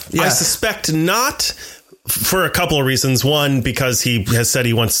enough. Yeah. I suspect not, for a couple of reasons. One, because he has said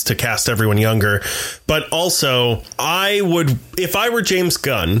he wants to cast everyone younger. But also, if I were James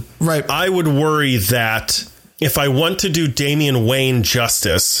Gunn, right, I would worry that if I want to do Damian Wayne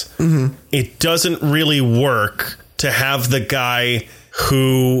justice, it doesn't really work to have the guy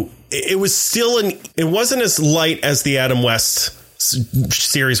who... It wasn't as light as the Adam West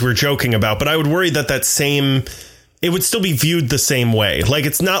series we're joking about, but I would worry that it would still be viewed the same way. Like,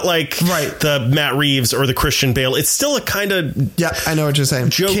 it's not like the Matt Reeves or the Christian Bale. It's still a kind of... Yeah, I know what you're saying.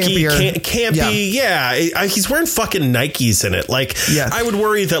 Jokey, campy. Yeah. He's wearing fucking Nikes in it. Like, I would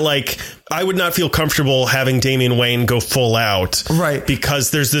worry that, like, I would not feel comfortable having Damian Wayne go full out. Right.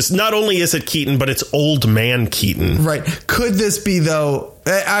 Because there's this, not only is it Keaton, but it's old man Keaton. Right. Could this be, though?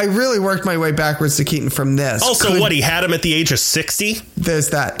 I really worked my way backwards to Keaton from this. Also, what, he had him at the age of 60? There's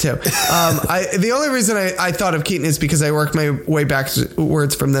that, too. The only reason I thought of Keaton is because I worked my way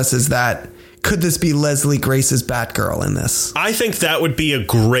backwards from this is that, could this be Leslie Grace's Batgirl in this? I think that would be a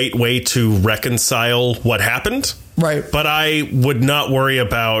great way to reconcile what happened. Right. But I would not worry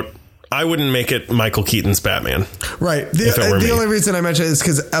about... I wouldn't make it Michael Keaton's Batman. Right. The only reason I mentioned it is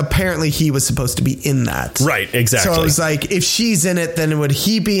because apparently he was supposed to be in that. Right, exactly. So I was like, if she's in it, then would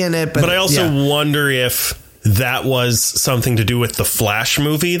he be in it? But I also wonder if that was something to do with the Flash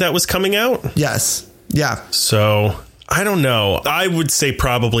movie that was coming out. Yes. Yeah. So... I don't know. I would say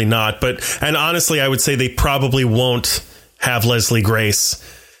probably not. And honestly, I would say they probably won't have Leslie Grace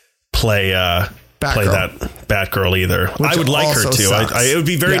play that Batgirl either. I would like her to. It would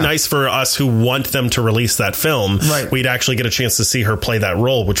be very nice for us who want them to release that film. Right. We'd actually get a chance to see her play that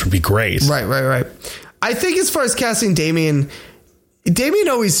role, which would be great. Right. I think as far as casting Damian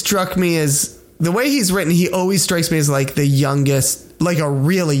always struck me as, the way he's written, he always strikes me as like the youngest, like a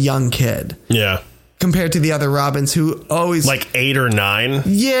really young kid. Yeah. Compared to the other Robins who always... Like 8 or 9?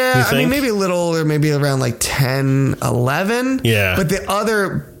 Yeah, I mean, maybe a little older, maybe around like 10, 11. Yeah. But the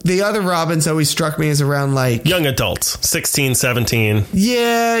other Robins always struck me as around like... young adults, 16, 17.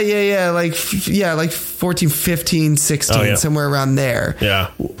 Yeah. Like 14, 15, 16, somewhere around there. Yeah.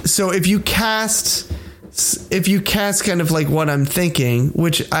 So if you cast kind of like what I'm thinking,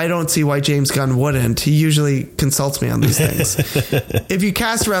 which I don't see why James Gunn wouldn't. He usually consults me on these things. If you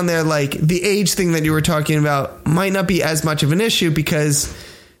cast around there, like the age thing that you were talking about might not be as much of an issue because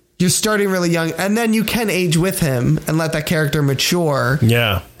you're starting really young and then you can age with him and let that character mature.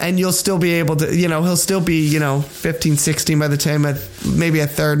 Yeah. And you'll still be able to, he'll still be, 15, 16 by the time maybe a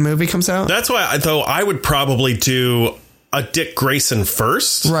third movie comes out. That's why, though, I would probably do a Dick Grayson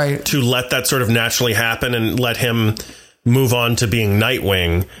first, right, to let that sort of naturally happen and let him move on to being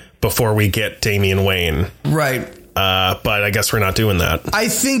Nightwing before we get Damian Wayne. Right. But I guess we're not doing that. I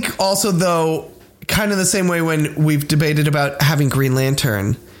think also, though, kind of the same way when we've debated about having Green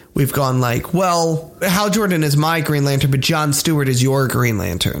Lantern, we've gone like, well, Hal Jordan is my Green Lantern, but John Stewart is your Green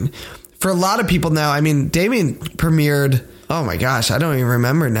Lantern. For a lot of people now, I mean, Damian premiered... Oh my gosh, I don't even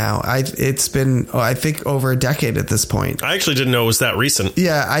remember now. It's been, I think, over a decade at this point. I actually didn't know it was that recent.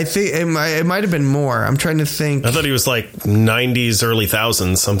 Yeah, I think it might have been more. I'm trying to think. I thought he was like 90s, early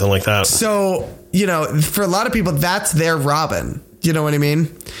thousands, something like that. So, for a lot of people, that's their Robin. You know what I mean?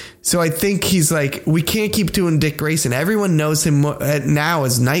 So I think he's like, we can't keep doing Dick Grayson. Everyone knows him now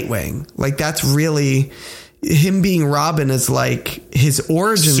as Nightwing. Like, that's really... him being Robin is like his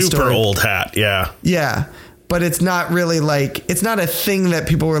origin story. Super old hat, yeah. Yeah. But it's not really like, it's not a thing that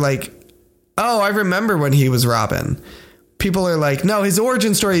people were like, oh, I remember when he was Robin. People are like, no, his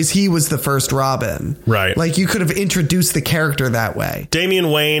origin story is he was the first Robin. Right. Like you could have introduced the character that way.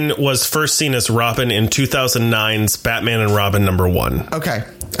 Damian Wayne was first seen as Robin in 2009's Batman and Robin #1. Okay.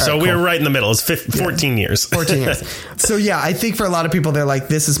 So we were right in the middle. It's 14 years. 14 years. So yeah, I think for a lot of people, they're like,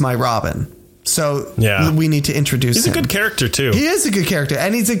 this is my Robin. So we need to introduce him. He's a good character, too. He is a good character.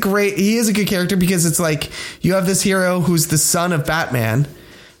 And he is a good character because it's like you have this hero who's the son of Batman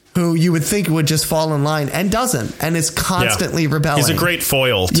who you would think would just fall in line and doesn't and is constantly rebelling. He's a great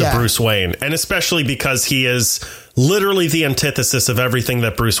foil to Bruce Wayne. And especially because he is literally the antithesis of everything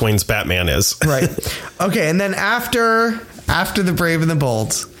that Bruce Wayne's Batman is. Right. Okay. And then after The Brave and the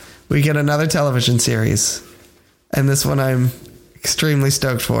Bold, we get another television series. And this one I'm extremely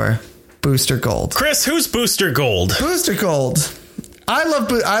stoked for. Booster Gold. Chris, who's Booster Gold? Booster Gold. I love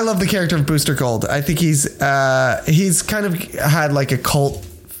the character of Booster Gold. I think he's kind of had like a cult,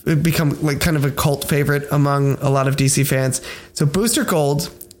 become like kind of a cult favorite among a lot of DC fans. So Booster Gold,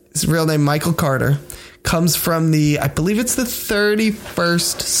 his real name Michael Carter, comes from I believe it's the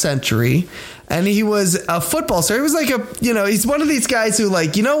 31st century. And he was a football star. He was like he's one of these guys who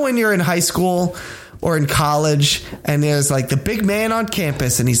like, when you're in high school or in college and there's like the big man on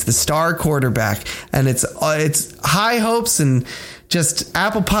campus and he's the star quarterback and it's high hopes and just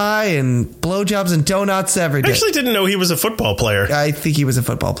apple pie and blowjobs and donuts every day. I actually didn't know he was a football player. I think he was a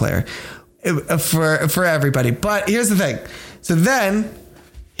football player for everybody. But here's the thing. So then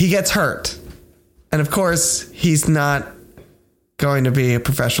he gets hurt. And of course, he's not going to be a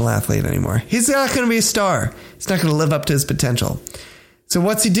professional athlete anymore. He's not going to be a star. He's not going to live up to his potential. So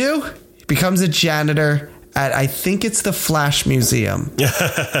what's he do? He becomes a janitor at, I think it's the Flash Museum.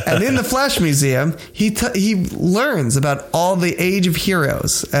 And in the Flash Museum, he learns about all the Age of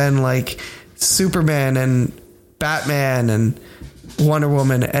Heroes and like Superman and Batman and Wonder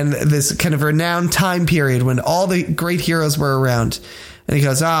Woman and this kind of renowned time period when all the great heroes were around. And he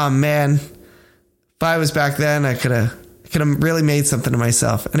goes, "Oh man, if I was back then, I could have really made something of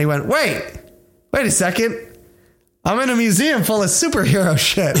myself." And he went, wait a second. I'm in a museum full of superhero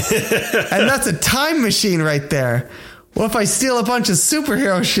shit. And that's a time machine right there. Well, if I steal a bunch of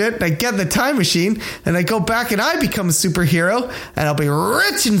superhero shit and I get in the time machine and I go back and I become a superhero and I'll be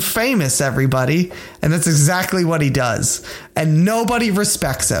rich and famous, everybody. And that's exactly what he does. And nobody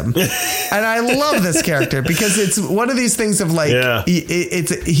respects him. And I love this character because it's one of these things of like,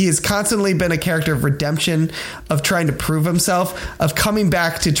 he has constantly been a character of redemption, of trying to prove himself, of coming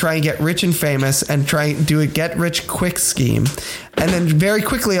back to try and get rich and famous and trying to do a get rich quick scheme. And then very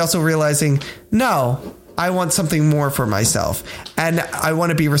quickly also realizing, no, I want something more for myself and I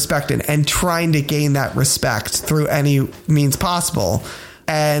want to be respected, and trying to gain that respect through any means possible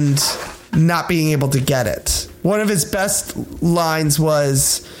and not being able to get it. One of his best lines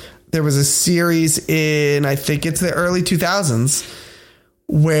was, there was a series in, I think it's the early 2000s,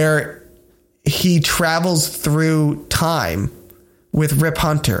 where he travels through time with Rip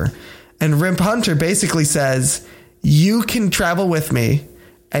Hunter, and Rip Hunter basically says, you can travel with me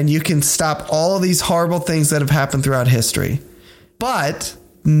and you can stop all of these horrible things that have happened throughout history, but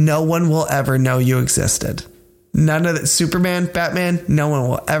no one will ever know you existed. None of the Superman, Batman, no one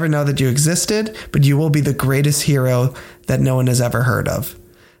will ever know that you existed, but you will be the greatest hero that no one has ever heard of.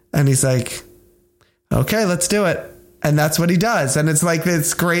 And he's like, okay, let's do it. And that's what he does. And it's like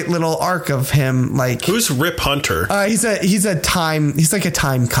this great little arc of him. Like, who's Rip Hunter? He's like a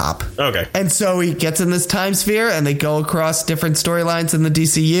time cop. Okay. And so he gets in this time sphere and they go across different storylines in the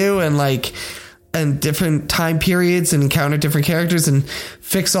DCU and different time periods and encounter different characters and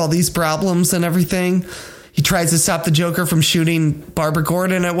fix all these problems and everything. He tries to stop the Joker from shooting Barbara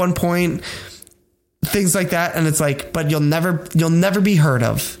Gordon at one point, things like that. And it's like, but you'll never be heard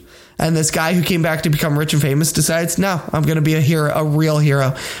of. And this guy who came back to become rich and famous decides, no, I'm going to be a hero, a real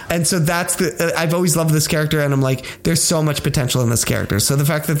hero. And so I've always loved this character. And I'm like, there's so much potential in this character. So the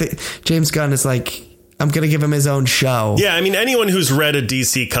fact that James Gunn is like, I'm going to give him his own show. Yeah. I mean, anyone who's read a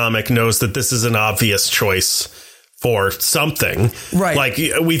DC comic knows that this is an obvious choice for something. Right. Like,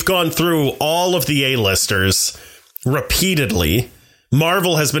 we've gone through all of the A-listers repeatedly.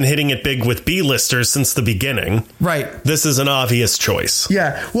 Marvel has been hitting it big with B-listers since the beginning. Right. This is an obvious choice.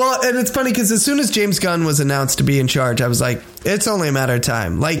 Yeah. Well, and it's funny because as soon as James Gunn was announced to be in charge, I was like, it's only a matter of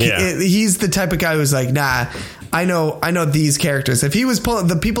time. Like, he's the type of guy who's like, nah, I know these characters. If he was pulling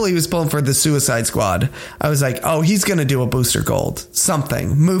the people he was pulling for the Suicide Squad, I was like, oh, he's going to do a Booster Gold.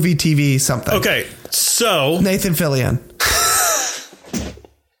 Something. Movie, TV, something. Okay. So Nathan Fillion.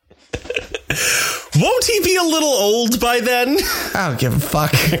 Won't he be a little old by then? I don't give a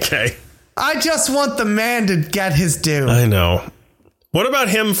fuck. Okay. I just want the man to get his due. I know. What about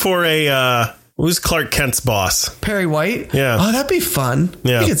him for who's Clark Kent's boss? Perry White? Yeah. Oh, that'd be fun.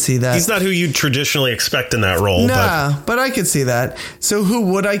 Yeah. I could see that. He's not who you'd traditionally expect in that role. Nah, but I could see that. So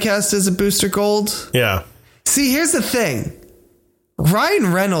who would I cast as a Booster Gold? Yeah. See, here's the thing.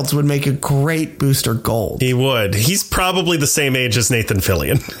 Ryan Reynolds would make a great Booster Gold. He would. He's probably the same age as Nathan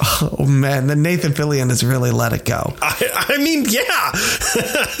Fillion. Oh, man. The Nathan Fillion has really let it go. I mean, yeah.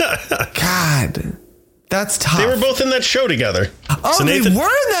 God, that's tough. They were both in that show together. Oh, so Nathan, they were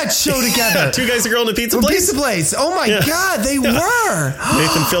in that show together. Yeah, Two Guys, a Girl, and a Pizza Place. Pizza Place. Oh, my God. They were.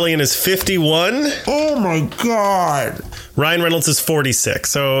 Nathan Fillion is 51. Oh, my God. Ryan Reynolds is 46,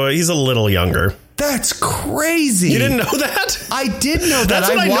 so he's a little younger. That's crazy. You didn't know that? I did know that. That's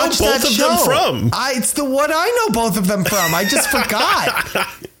what I know both of them from. It's the one I know both of them from. I just forgot.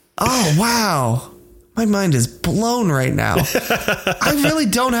 Oh, wow. My mind is blown right now. I really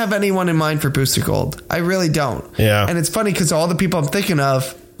don't have anyone in mind for Booster Gold. I really don't. Yeah. And it's funny because all the people I'm thinking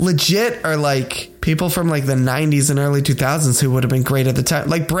of legit are like people from like the 90s and early 2000s who would have been great at the time.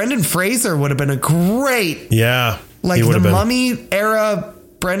 Like Brendan Fraser would have been a great. Yeah. Like the Mummy era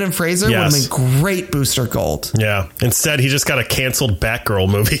Brendan Fraser would have been great Booster Gold. Yeah. Instead, he just got a canceled Batgirl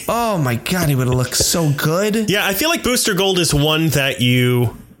movie. Oh, my God. He would have looked so good. Yeah, I feel like Booster Gold is one that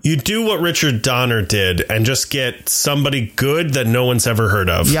you do what Richard Donner did and just get somebody good that no one's ever heard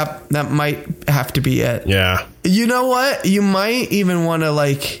of. Yep. That might have to be it. Yeah. You know what? You might even want to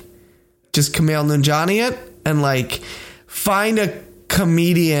like just Kumail Nanjiani it and like find a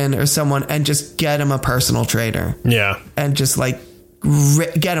comedian or someone and just get him a personal trainer. Yeah. And just like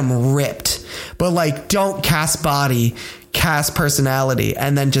get him ripped, but like don't cast body, cast personality,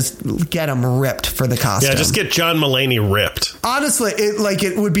 and then just get him ripped for the costume. Yeah, just get John Mulaney ripped. Honestly,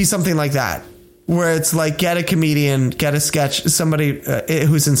 it would be something like that, where it's like get a comedian, get a sketch, somebody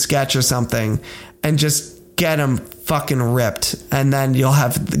who's in sketch or something, and just get him fucking ripped, and then you'll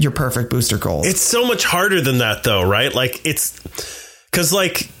have your perfect Booster Gold. It's so much harder than that, though, right? Like, it's because,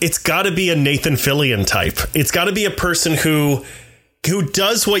 like, it's got to be a Nathan Fillion type. It's got to be a person who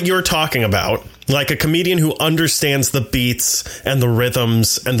does what you're talking about, like a comedian who understands the beats and the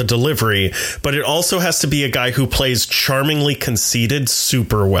rhythms and the delivery, but it also has to be a guy who plays charmingly conceited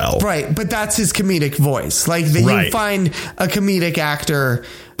super well. Right, but that's his comedic voice. Like, Right. you find a comedic actor.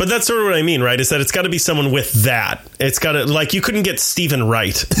 But that's sort of what I mean, right? Is that it's got to be someone with that. It's got to, like, you couldn't get Stephen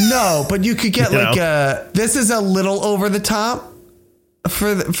Wright. No, but you could get You like know? this is a little over the top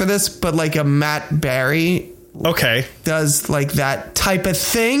for this, but like a Matt Berry Okay. does like that type of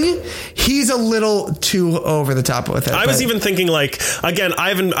thing. He's a little too over the top with it. I was even thinking, like, again,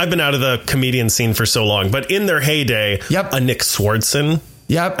 I've been out of the comedian scene for so long, but in their heyday, Yep. a Nick Swardson,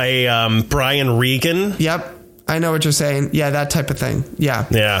 Yep. a Brian Regan. Yep. I know what you're saying. Yeah, that type of thing. Yeah.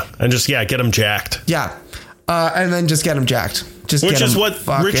 Yeah. And just, get them jacked. Yeah. And then just get him jacked. Just Which get is him what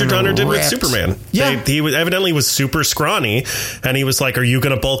fucking Richard Donner did with ripped. Superman. Yeah. He evidently was super scrawny, and he was like, "Are you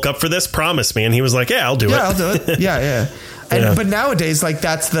going to bulk up for this? Promise me." And he was like, "Yeah, I'll do it." Yeah, I'll do it. Yeah, yeah. And Yeah. but nowadays, like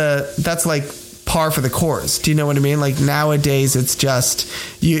that's like par for the course. Do you know what I mean? Like nowadays, it's just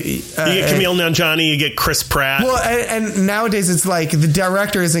you. You get Camille Nanjiani, you get Chris Pratt. Well, and nowadays it's like the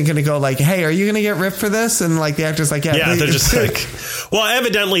director isn't going to go like, "Hey, are you going to get ripped for this?" And like the actor's like, "Yeah." Yeah, they're just like, well,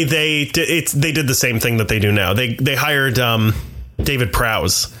 evidently they did the same thing that they do now. They hired David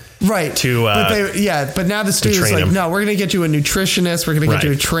Prowse. Right. But now the studio's train like, him. no, we're going to get you a nutritionist. We're going to get you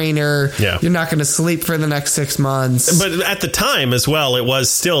a Right. trainer. Yeah. You're not going to sleep for the next 6 months. But at the time as well, it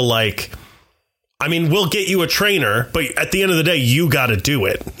was still like, I mean, we'll get you a trainer, but at the end of the day, you got to do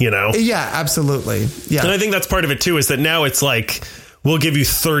it, you know? Yeah, absolutely. Yeah. And I think that's part of it too, is that now it's like, we'll give you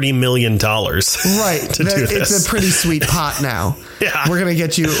 $30 million Right. to do this. It's a pretty sweet pot now. Yeah. We're going to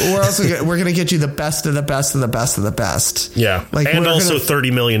get you, we're going to get you the best of the best of the best of the best. Yeah. Like, and we're also gonna-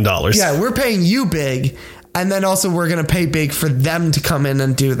 $30 million. Yeah. We're paying you big. And then also we're going to pay big for them to come in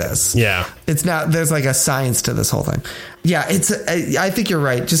and do this. Yeah. It's not, there's like a science to this whole thing. Yeah. I think you're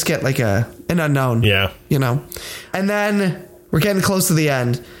right. Just get like an unknown. Yeah. You know? And then we're getting close to the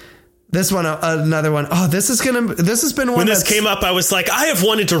end. This one, another one. Oh, this has been one When this that's- came up, I was like, I have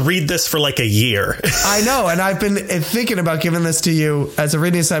wanted to read this for like a year. I know, and I've been thinking about giving this to you as a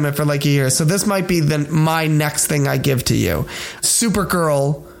reading assignment for like a year. So this might be my next thing I give to you.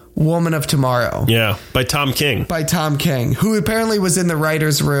 Supergirl, Woman of Tomorrow. Yeah. By Tom King. By Tom King, who apparently was in the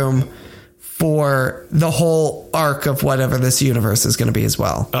writer's room for the whole arc of whatever this universe is going to be as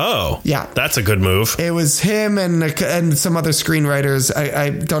well. Oh. Yeah. That's a good move. It was him and some other screenwriters.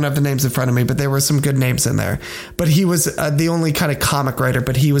 I don't have the names in front of me, but there were some good names in there. But he was the only kind of comic writer,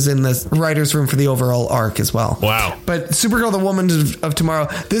 but he was in the writer's room for the overall arc as well. Wow. But Supergirl, the Woman of Tomorrow,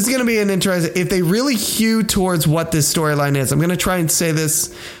 this is going to be an interesting, if they really hew towards what this storyline is, I'm going to try and say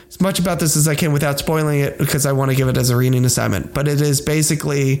this as much about this as I can without spoiling it because I want to give it as a reading assignment. But it is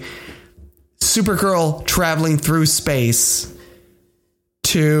basically Supergirl traveling through space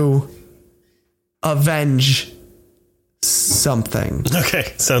to avenge something.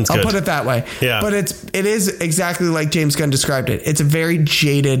 Okay. Sounds good. I'll put it that way. Yeah. But it is exactly like James Gunn described it. It's a very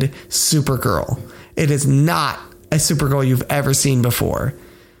jaded Supergirl. It is not a Supergirl you've ever seen before.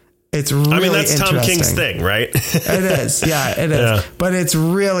 It's really interesting. that's Tom King's thing, right? It is. Yeah, it is. Yeah. But it's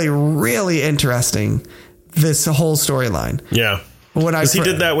really, really interesting, this whole storyline. Yeah. When Because he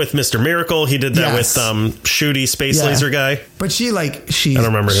did that with Mr. Miracle. He did that Yes. with Shooty Space Yeah. Laser guy. But she I don't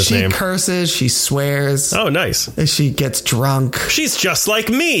remember his name. She curses, she swears, Oh, nice. she gets drunk. She's just like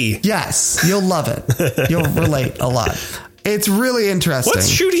me. Yes, you'll love it. You'll relate a lot. It's really interesting.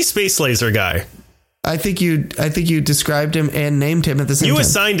 What's Shooty Space Laser guy? I think you described him and named him at the same You time.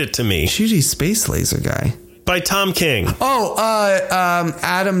 assigned it to me Shooty Space Laser guy. by Tom King. Oh,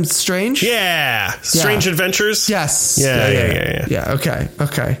 Adam Strange? Yeah. Strange Adventures? Yes. Yeah.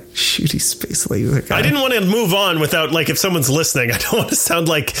 Okay. Shooty Space Laser guy. I didn't want to move on without, like, if someone's listening, I don't want to sound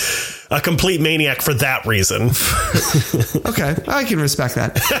like a complete maniac for that reason. Okay, I can respect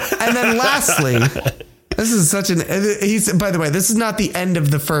that. And then lastly, this is by the way, this is not the end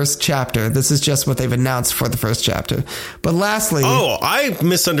of the first chapter. This is just what they've announced for the first chapter. But lastly, Oh, I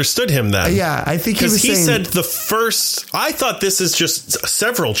misunderstood him then. yeah, I think he was Because he saying said the first... I thought this is just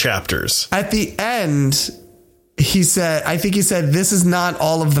several chapters. at the end, he said this is not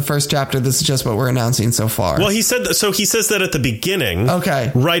all of the first chapter. This is just what we're announcing so far. Well, he said... So he says that at the beginning.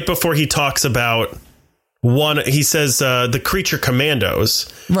 Okay. Right before he talks about he says the Creature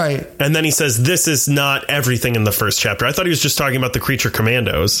Commandos. Right. And then he says this is not everything in the first chapter. I thought he was just talking about the Creature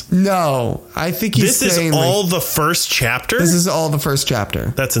Commandos. No, I think he's saying this is all the first chapter? This is all the first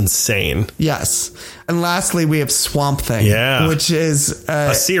chapter. That's insane. Yes. And lastly, we have Swamp Thing. Yeah. Which is...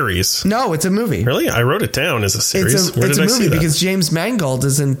 a series. No, it's a movie. Really? I wrote it down as a series. It's a movie because James Mangold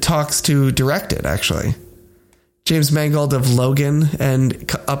is in talks to direct it, actually. James Mangold of Logan and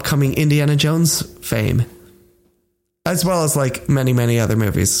upcoming Indiana Jones fame. As well as like many, many other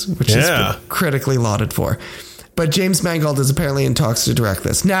movies, which is critically lauded for. But James Mangold is apparently in talks to direct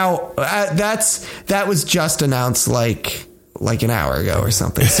this. Now, that was just announced like an hour ago or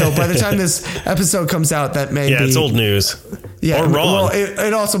something. So by the time this episode comes out, that may be... Yeah, it's old news. Yeah, or wrong. Well,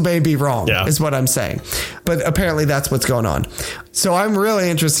 it also may be wrong, is what I'm saying. But apparently that's what's going on. So I'm really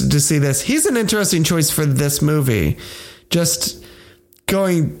interested to see this. He's an interesting choice for this movie. Just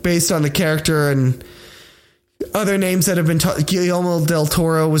going based on the character and other names that have been... Guillermo del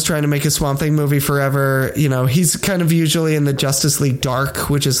Toro was trying to make a Swamp Thing movie forever. You know, he's kind of usually in the Justice League Dark,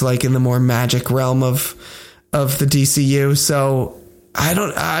 which is like in the more magic realm of the DCU. So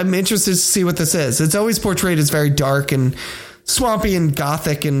I'm interested to see what this is. It's always portrayed as very dark and swampy and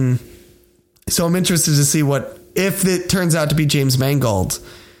gothic. And so I'm interested to see if it turns out to be James Mangold,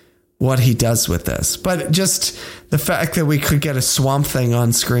 what he does with this. But just the fact that we could get a Swamp Thing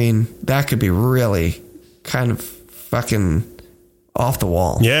on screen, that could be really kind of fucking off the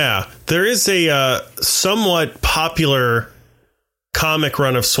wall. Yeah. There is a somewhat popular comic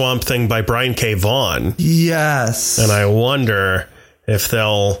run of Swamp Thing by Brian K. Vaughan. Yes. And I wonder if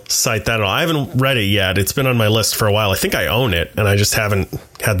they'll cite that at all. I haven't read it yet. It's been on my list for a while. I think I own it, and I just haven't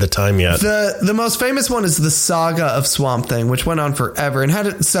had the time yet. The most famous one is the Saga of Swamp Thing, which went on forever and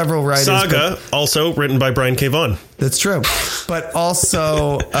had several writers. Saga, also written by Brian K. Vaughan. That's true. But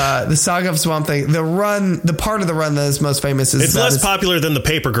also the Saga of Swamp Thing, the part of the run that is most famous is... It's less popular than the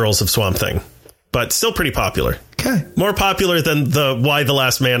Paper Girls of Swamp Thing, but still pretty popular. Okay. More popular than the Why the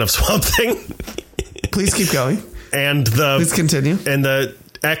Last Man of Swamp Thing. Please keep going. And please continue. And the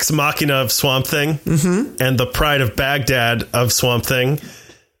Ex Machina of Swamp Thing. Mm-hmm. And the Pride of Baghdad of Swamp Thing.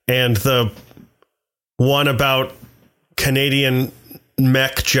 And the one about Canadian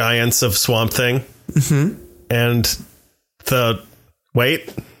mech giants of Swamp Thing. Mm-hmm. And the...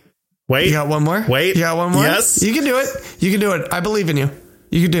 Wait. You got one more? Wait. You got one more? Yes. You can do it. You can do it. I believe in you.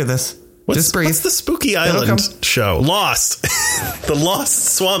 You can do this. Just breathe. What's the Spooky Island show? Lost. The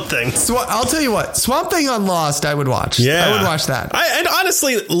Lost Swamp Thing. I'll tell you what. Swamp Thing on Lost, I would watch. Yeah. I would watch that. And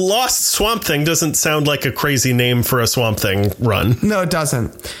honestly, Lost Swamp Thing doesn't sound like a crazy name for a Swamp Thing run. No, it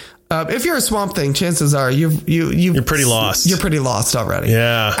doesn't. If you're a Swamp Thing, chances are you're pretty lost. You're pretty lost already.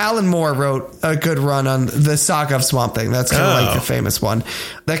 Yeah. Alan Moore wrote a good run on the Saga of Swamp Thing. That's kind of like the famous one.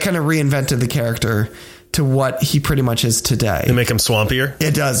 That kind of reinvented the character to what he pretty much is today. They make him swampier?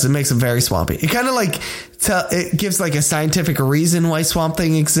 It does. It makes him very swampy. It kind of like it gives like a scientific reason why Swamp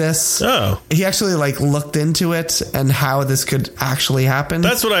Thing exists. Oh. He actually like looked into it and how this could actually happen.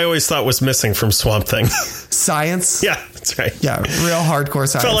 That's what I always thought was missing from Swamp Thing. Science? Yeah, that's right. Yeah, real hardcore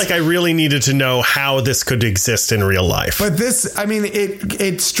science. Felt like I really needed to know how this could exist in real life. But this, I mean,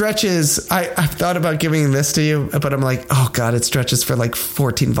 it stretches. I've thought about giving this to you, but I'm like, oh God, it stretches for like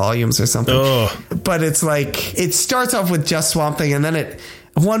 14 volumes or something. Oh. But it's like, it starts off with just Swamp Thing, and then at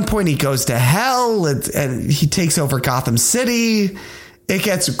one point he goes to hell and he takes over Gotham City. It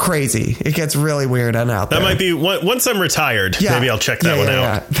gets crazy. It gets really weird and out there. That might be, once I'm retired, maybe I'll check that one out.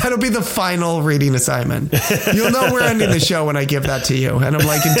 Yeah. That'll be the final reading assignment. You'll know we're ending the show when I give that to you. And I'm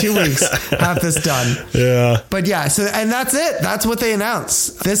like, in 2 weeks, have this done. Yeah. But yeah, so, and that's it. That's what they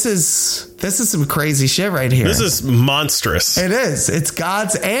announced. This is some crazy shit right here. This is monstrous. It is. It's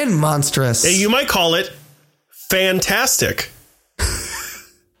God's and monstrous. You might call it fantastic.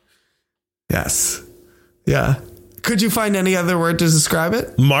 Yes. Yeah. Could you find any other word to describe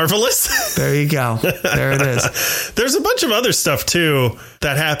it? Marvelous. There you go. There it is. There's a bunch of other stuff, too,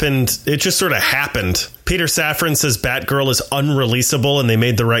 that happened. It just sort of happened. Peter Safran says Batgirl is unreleasable and they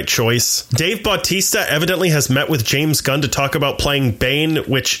made the right choice. Dave Bautista evidently has met with James Gunn to talk about playing Bane,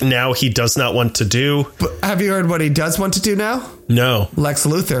 which now he does not want to do. But have you heard what he does want to do now? No. Lex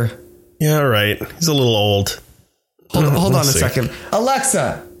Luthor. Yeah, right. He's a little old. Hold on a second.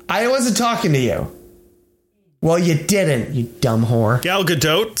 Alexa, I wasn't talking to you. Well, you didn't, you dumb whore. Gal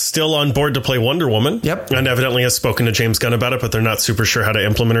Gadot still on board to play Wonder Woman. Yep. And evidently has spoken to James Gunn about it, but they're not super sure how to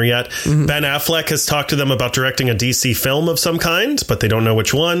implement her yet. Mm-hmm. Ben Affleck has talked to them about directing a DC film of some kind, but they don't know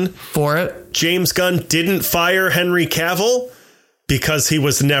which one. For it. James Gunn didn't fire Henry Cavill because he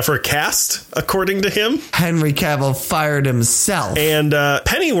was never cast, according to him. Henry Cavill fired himself. And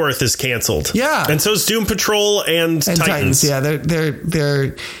Pennyworth is canceled. Yeah. And so is Doom Patrol and Titans. Yeah,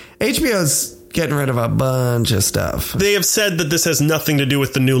 they're HBO's getting rid of a bunch of stuff. They have said that this has nothing to do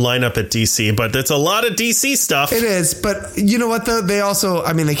with the new lineup at DC, but it's a lot of DC stuff. It is, but you know what, though? They also,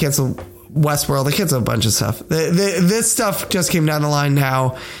 I mean, they canceled Westworld. They canceled a bunch of stuff. This stuff just came down the line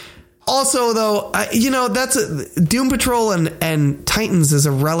now. Also, though, that's Doom Patrol and Titans is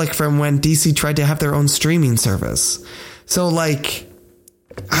a relic from when DC tried to have their own streaming service. So, like,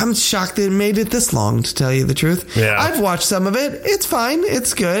 I'm shocked it made it this long, to tell you the truth. Yeah. I've watched some of it. It's fine.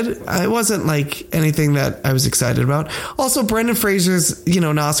 It's good. It wasn't like anything that I was excited about. Also, Brendan Fraser's,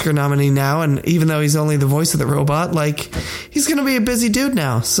 an Oscar nominee now. And even though he's only the voice of the robot, like, he's going to be a busy dude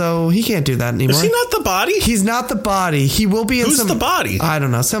now. So he can't do that anymore. Is he not the body? He's not the body. He will be in Who's the body? I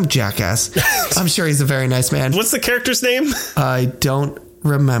don't know. Some jackass. I'm sure he's a very nice man. What's the character's name? I don't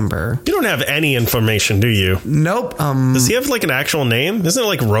remember. You don't have any information, do you? Nope. Does he have like an actual name? Isn't it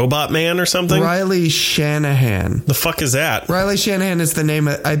like Robot Man or something? Riley Shanahan. The fuck is that? Riley Shanahan is the name,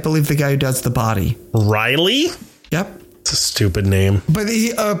 I believe, the guy who does the body. Riley? Yep. It's a stupid name. But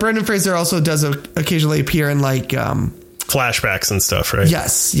Brendan Fraser also does occasionally appear in like flashbacks and stuff, right?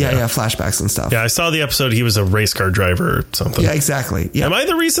 Yes. Yeah, flashbacks and stuff. Yeah, I saw the episode. He was a race car driver or something. Yeah, exactly. Yeah. Am I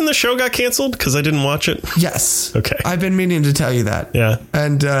the reason the show got canceled? Because I didn't watch it? Yes. Okay. I've been meaning to tell you that. Yeah.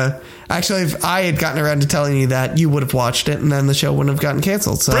 And actually, if I had gotten around to telling you that, you would have watched it and then the show wouldn't have gotten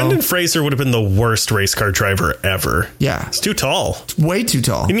canceled. So Brendan Fraser would have been the worst race car driver ever. Yeah. It's too tall. Way too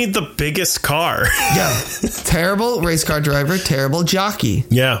tall. You need the biggest car. Yeah. Terrible race car driver, terrible jockey.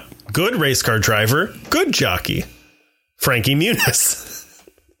 Yeah. Good race car driver, good jockey. Frankie Muniz.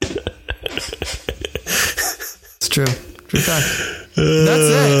 It's true. True fact. That's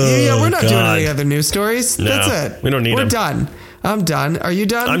it. Yeah, we're not doing any other news stories. No, that's it. we don't need We're them. done. I'm done. Are you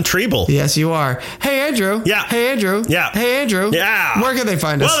done? I'm Treble. Yes, you are. Hey, Andrew. Yeah. Hey, Andrew. Yeah. Hey, Andrew. Yeah. Where can they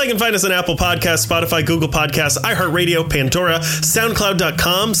find us? Well, they can find us on Apple Podcasts, Spotify, Google Podcasts, iHeartRadio, Pandora,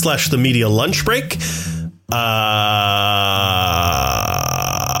 SoundCloud.com/The Media Lunch Break.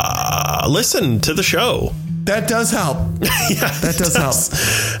 Listen to the show. That does help. Yeah, that does help.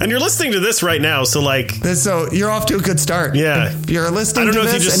 And you're listening to this right now, so like... So you're off to a good start. Yeah. If you're listening to this... I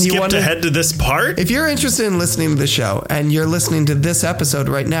don't know if you just skipped ahead to this part. If you're interested in listening to the show and you're listening to this episode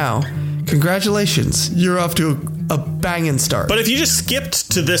right now, congratulations. You're off to a banging start. But if you just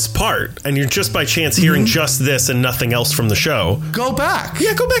skipped to this part and you're just by chance hearing just this and nothing else from the show... Go back.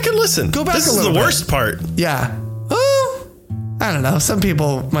 Yeah, go back and listen. Go back This a is little the bit. worst part. Yeah. I don't know. Some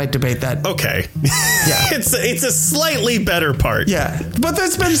people might debate that. Okay. Yeah. It's a slightly better part. Yeah. But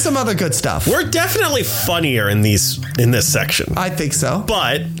there's been some other good stuff. We're definitely funnier in this section. I think so.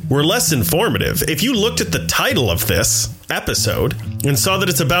 But we're less informative. If you looked at the title of this episode and saw that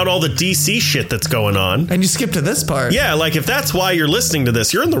it's about all the DC shit that's going on. And you skip to this part. Yeah, like if that's why you're listening to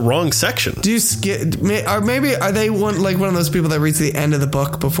this, you're in the wrong section. Do you skip? Or maybe are they one of those people that reads the end of the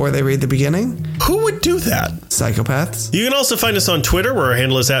book before they read the beginning? Who would do that? Psychopaths. You can also find us on Twitter, where our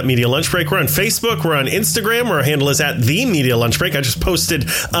handle is @MediaLunchBreak. We're on Facebook. We're on Instagram, where our handle is @TheMediaLunchBreak. I just posted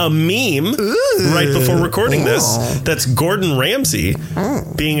a meme right before recording this. That's Gordon Ramsay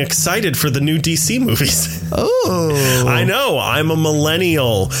being excited for the new DC movies. Oh. I know. I'm a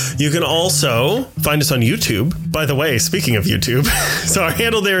millennial. You can also find us on YouTube. By the way, speaking of YouTube, so our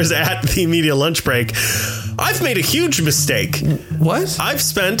handle there is @TheMediaLunchBreak. I've made a huge mistake. What? I've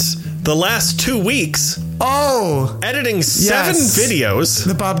spent the last 2 weeks editing 7 videos.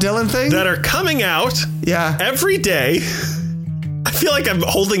 The Bob Dylan thing? That are coming out every day. I feel like I'm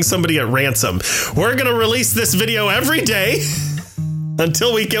holding somebody at ransom. We're going to release this video every day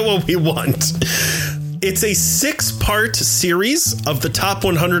until we get what we want. It's a 6-part series of the top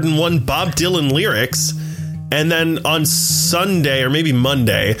 101 Bob Dylan lyrics. And then on Sunday or maybe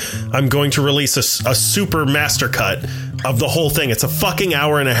Monday, I'm going to release a super master cut of the whole thing. It's a fucking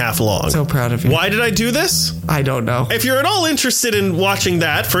hour and a half long. So proud of you. Why did I do this? I don't know. If you're at all interested in watching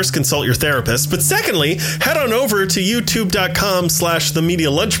that, first consult your therapist. But secondly, head on over to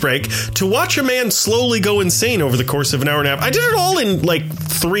youtube.com/TheMediaLunchBreak to watch a man slowly go insane over the course of an hour and a half. I did it all in like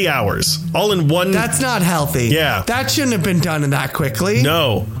 3 hours. All in one. That's not healthy. Yeah. That shouldn't have been done that quickly.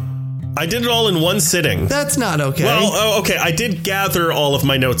 No. I did it all in one sitting. That's not okay. Well, okay. I did gather all of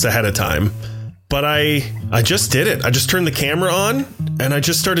my notes ahead of time, but I just did it. I just turned the camera on and I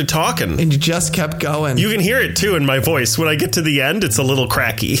just started talking. And you just kept going. You can hear it too in my voice. When I get to the end, it's a little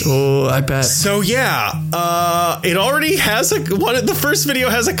cracky. Oh, I bet. So yeah, it already has the first video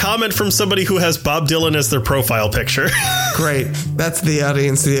has a comment from somebody who has Bob Dylan as their profile picture. Great. That's the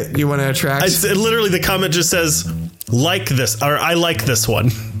audience that you want to attract. Literally, the comment just says, like this, or I like this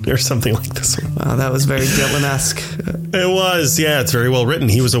one, or something like this one. Wow, that was very Dylan-esque. It was, yeah, it's very well written.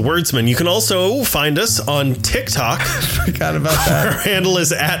 He was a wordsman. You can also find us on TikTok. Forgot about that. Our handle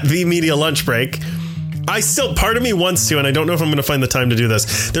is at The Media Lunch Break. Part of me wants to, and I don't know if I'm going to find the time to do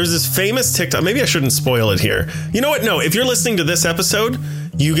this. There's this famous TikTok. Maybe I shouldn't spoil it here. You know what? No, if you're listening to this episode,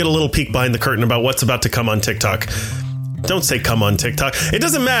 you get a little peek behind the curtain about what's about to come on TikTok. Don't say come on TikTok. It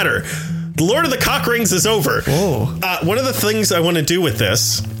doesn't matter. Lord of the Cock Rings is over. One of the things I want to do with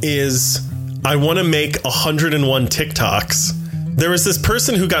this is I want to make 101 TikToks. There was this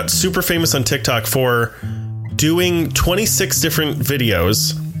person who got super famous on TikTok for doing 26 different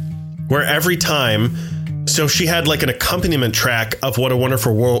videos where every time, so she had like an accompaniment track of What a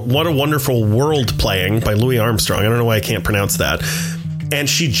Wonderful World playing by Louis Armstrong. I don't know why I can't pronounce that. And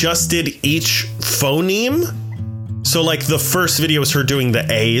she just did each phoneme. So like the first video is her doing the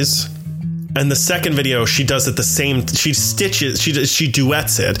A's, and the second video she does it the same. She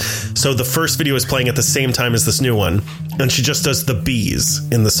duets it. So the first video is playing at the same time as this new one, and she just does the B's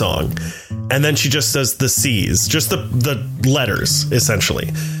in the song, and then she just does the C's, just the letters essentially.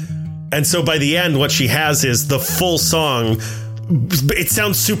 And so by the end, what she has is the full song. It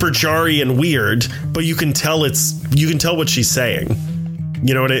sounds super jarry and weird, but you can tell what she's saying.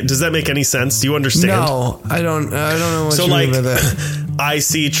 You know what? Does that make any sense? Do you understand? No, I don't know what you mean by that. I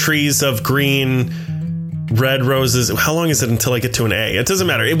see trees of green, red roses. How long is it until I get to an A? It doesn't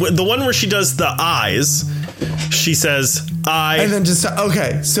matter. The one where she does the I's, she says I, and then just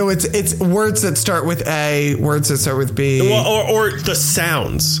okay. So it's words that start with A, words that start with B, or the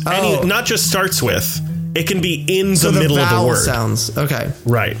sounds. Not just starts with. It can be in the middle of the word. Sounds. Okay.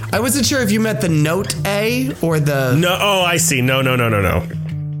 Right. I wasn't sure if you meant the note A or the... No. Oh, I see. No.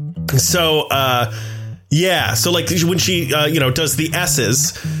 So, yeah. So like when she, does the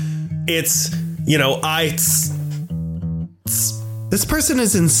S's, it's, This person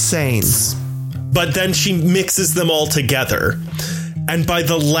is insane. But then she mixes them all together. And by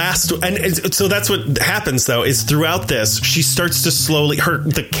the last, and so that's what happens though, is throughout this, she starts to slowly,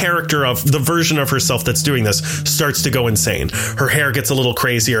 the character of the version of herself that's doing this starts to go insane. Her hair gets a little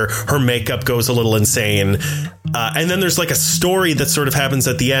crazier. Her makeup goes a little insane. And then there's like a story that sort of happens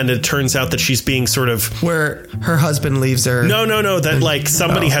at the end. It turns out that she's being sort of... Where her husband leaves her. No. That like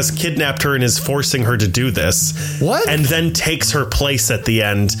somebody has kidnapped her and is forcing her to do this. What? And then takes her place at the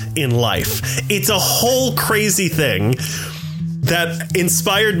end in life. It's a whole crazy thing that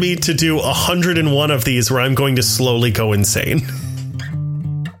inspired me to do 101 of these where I'm going to slowly go insane.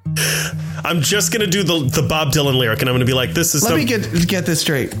 I'm just going to do the Bob Dylan lyric, and I'm going to be like, this is... Let me get this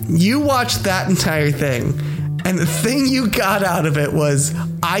straight. You watched that entire thing, and the thing you got out of it was,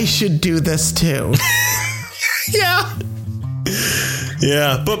 I should do this too. Yeah.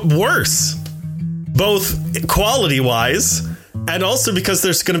 Yeah, but worse. Both quality-wise, and also because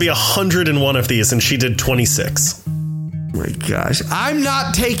there's going to be 101 of these, and she did 26. My gosh. I'm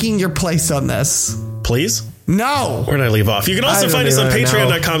not taking your place on this. Please? No. Where did I leave off? You can also find us on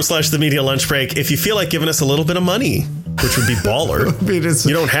patreon.com/The Media Lunch Break if you feel like giving us a little bit of money, which would be baller.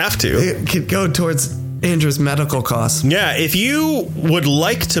 You don't have to. It could go towards Andrew's medical costs. Yeah, if you would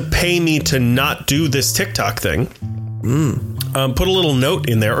like to pay me to not do this TikTok thing, put a little note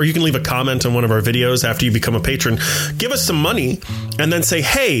in there, or you can leave a comment on one of our videos after you become a patron. Give us some money and then say,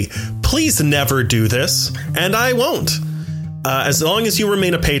 hey, please never do this, and I won't. As long as you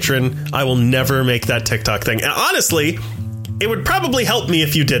remain a patron, I will never make that TikTok thing. And honestly, it would probably help me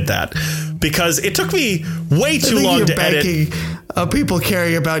if you did that, because it took me way too long to edit. People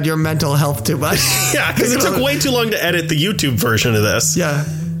caring about your mental health too much. Yeah, because it took way too long to edit the YouTube version of this. Yeah.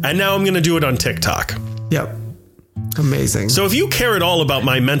 And now I'm going to do it on TikTok. Yep. Amazing. So if you care at all about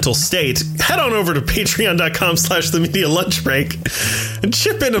my mental state, head on over to patreon.com/The Media Lunch Break and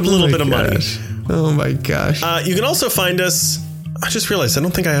chip in a little bit of money. Oh my gosh. You can also find us. I just realized I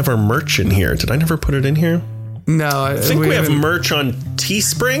don't think I have our merch in here. Did I never put it in here? No. I think we have merch on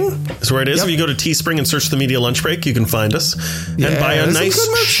Teespring. Is where it is. Yep. If you go to Teespring and search The Media Lunch Break, you can find us and buy a nice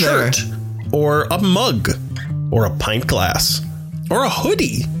shirt or a mug or a pint glass or a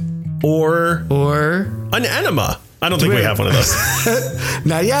hoodie or an enema. I don't think we have one of those.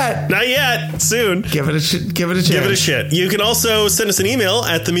 Not yet. Not yet. Soon. Give it a chance. Give it a shit. You can also send us an email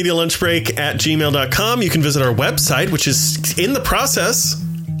at themedialunchbreak@gmail.com. You can visit our website, which is in the process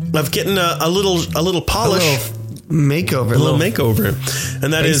of getting a little polish. A little makeover.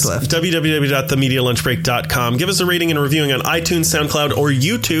 And that is www.themedialunchbreak.com. Give us a rating and a reviewing on iTunes, SoundCloud, or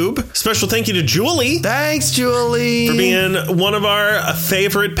YouTube. Special thank you to Julie. Thanks, Julie. For being one of our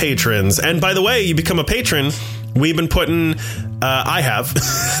favorite patrons. And by the way, you become a patron. We've been putting I have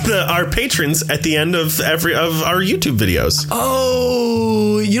our patrons at the end of every of our YouTube videos.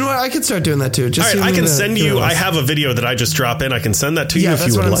 Oh, you know what? I could start doing that too. Just all right, I can send you. I have a video that I just drop in. I can send that to you if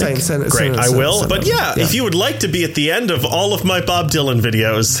you would like. Great, I will. But yeah, if you would like to be at the end of all of my Bob Dylan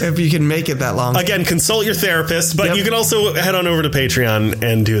videos, if you can make it that long, again, consult your therapist. But you can also head on over to Patreon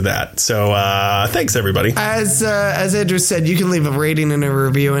and do that. So thanks, everybody. As Andrew said, you can leave a rating and a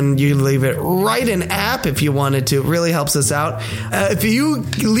review, and you can leave it right in app if you wanted to. It really helps us out. If you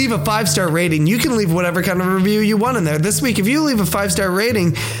leave a 5-star rating, you can leave whatever kind of review you want in there. This week, if you leave a 5-star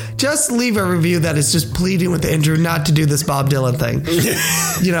rating, just leave a review that is just pleading with Andrew not to do this Bob Dylan thing.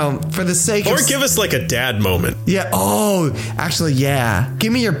 You know, for the sake of... Or give us like a dad moment. Yeah. Oh, actually, yeah.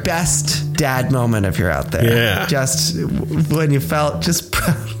 Give me your best dad moment if you're out there. Yeah. Just when you felt just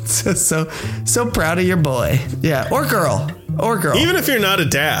so proud of your boy. Yeah. Or girl. Even if you're not a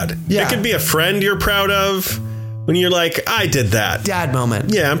dad. Yeah. It could be a friend you're proud of. When you're like, I did that. Dad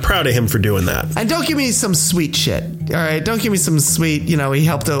moment. Yeah, I'm proud of him for doing that. And don't give me some sweet shit. All right? Don't give me some sweet, he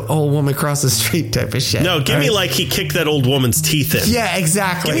helped an old woman cross the street type of shit. No, give me like he kicked that old woman's teeth in. Yeah,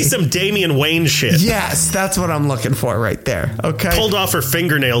 exactly. Give me some Damian Wayne shit. Yes, that's what I'm looking for right there. Okay. Pulled off her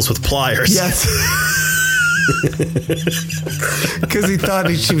fingernails with pliers. Yes. Because he thought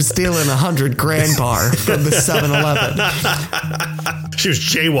she was stealing 100 grand bar from the 7-Eleven. She was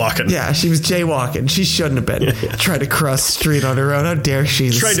jaywalking. Yeah, she was jaywalking. She shouldn't have been. Tried to cross the street on her own. How dare she?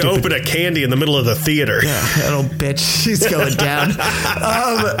 Tried to open a candy in the middle of the theater. Yeah, that old bitch. She's going down.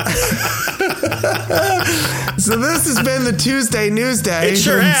 So this has been the Tuesday News Day. It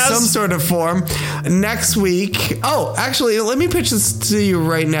sure has. Some sort of form. Next week. Oh, actually, let me pitch this to you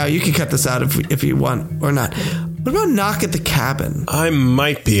right now. You can cut this out if you want or not. What about Knock at the Cabin? I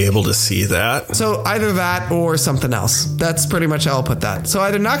might be able to see that. So either that or something else. That's pretty much how I'll put that. So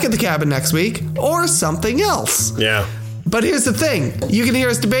either Knock at the Cabin next week or something else. Yeah. But here's the thing. You can hear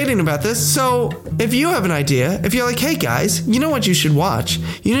us debating about this. So if you have an idea, if you're like, hey guys, you know what you should watch?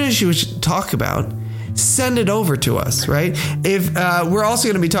 You know what you should talk about? Send it over to us, right? If we're also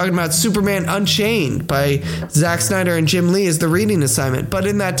going to be talking about Superman Unchained by Zack Snyder and Jim Lee as the reading assignment. But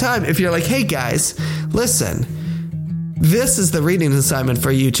in that time, if you're like, hey guys, listen, this is the reading assignment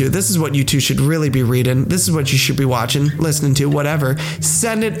for you two. This is what you two should really be reading. This is what you should be watching, listening to, whatever.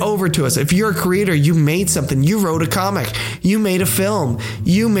 Send it over to us. If you're a creator, you made something. You wrote a comic. You made a film.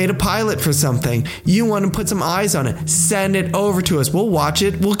 You made a pilot for something. You want to put some eyes on it. Send it over to us. We'll watch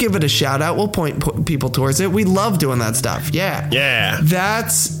it. We'll give it a shout out. We'll point people towards it. We love doing that stuff. Yeah. Yeah.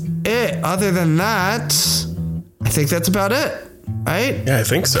 That's it. Other than that, I think that's about it. Right? Yeah, I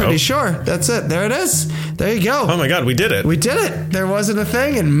think so. Pretty sure. That's it. There it is. There you go. Oh my God, we did it. We did it. There wasn't a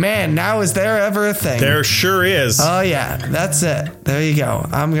thing, and man, now is there ever a thing? There sure is. Oh yeah, that's it. There you go.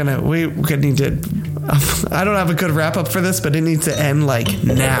 We could need to. I don't have a good wrap up for this, but it needs to end like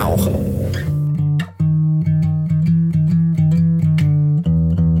now.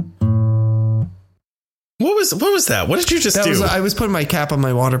 What was that? What did you just do? I was putting my cap on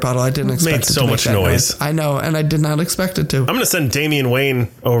my water bottle. I didn't expect it to make that noise. I know, and I did not expect it to. I'm going to send Damian Wayne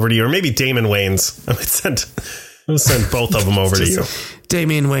over to you, or maybe Damon Wayans. I'm going to send both of them over to you.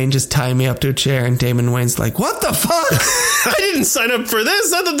 Damian Wayne just tie me up to a chair, and Damon Wayne's like, what the fuck? I didn't sign up for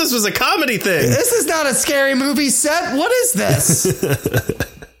this. I thought this was a comedy thing. This is not a scary movie set. What is this? Is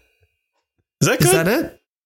that good? Is that it?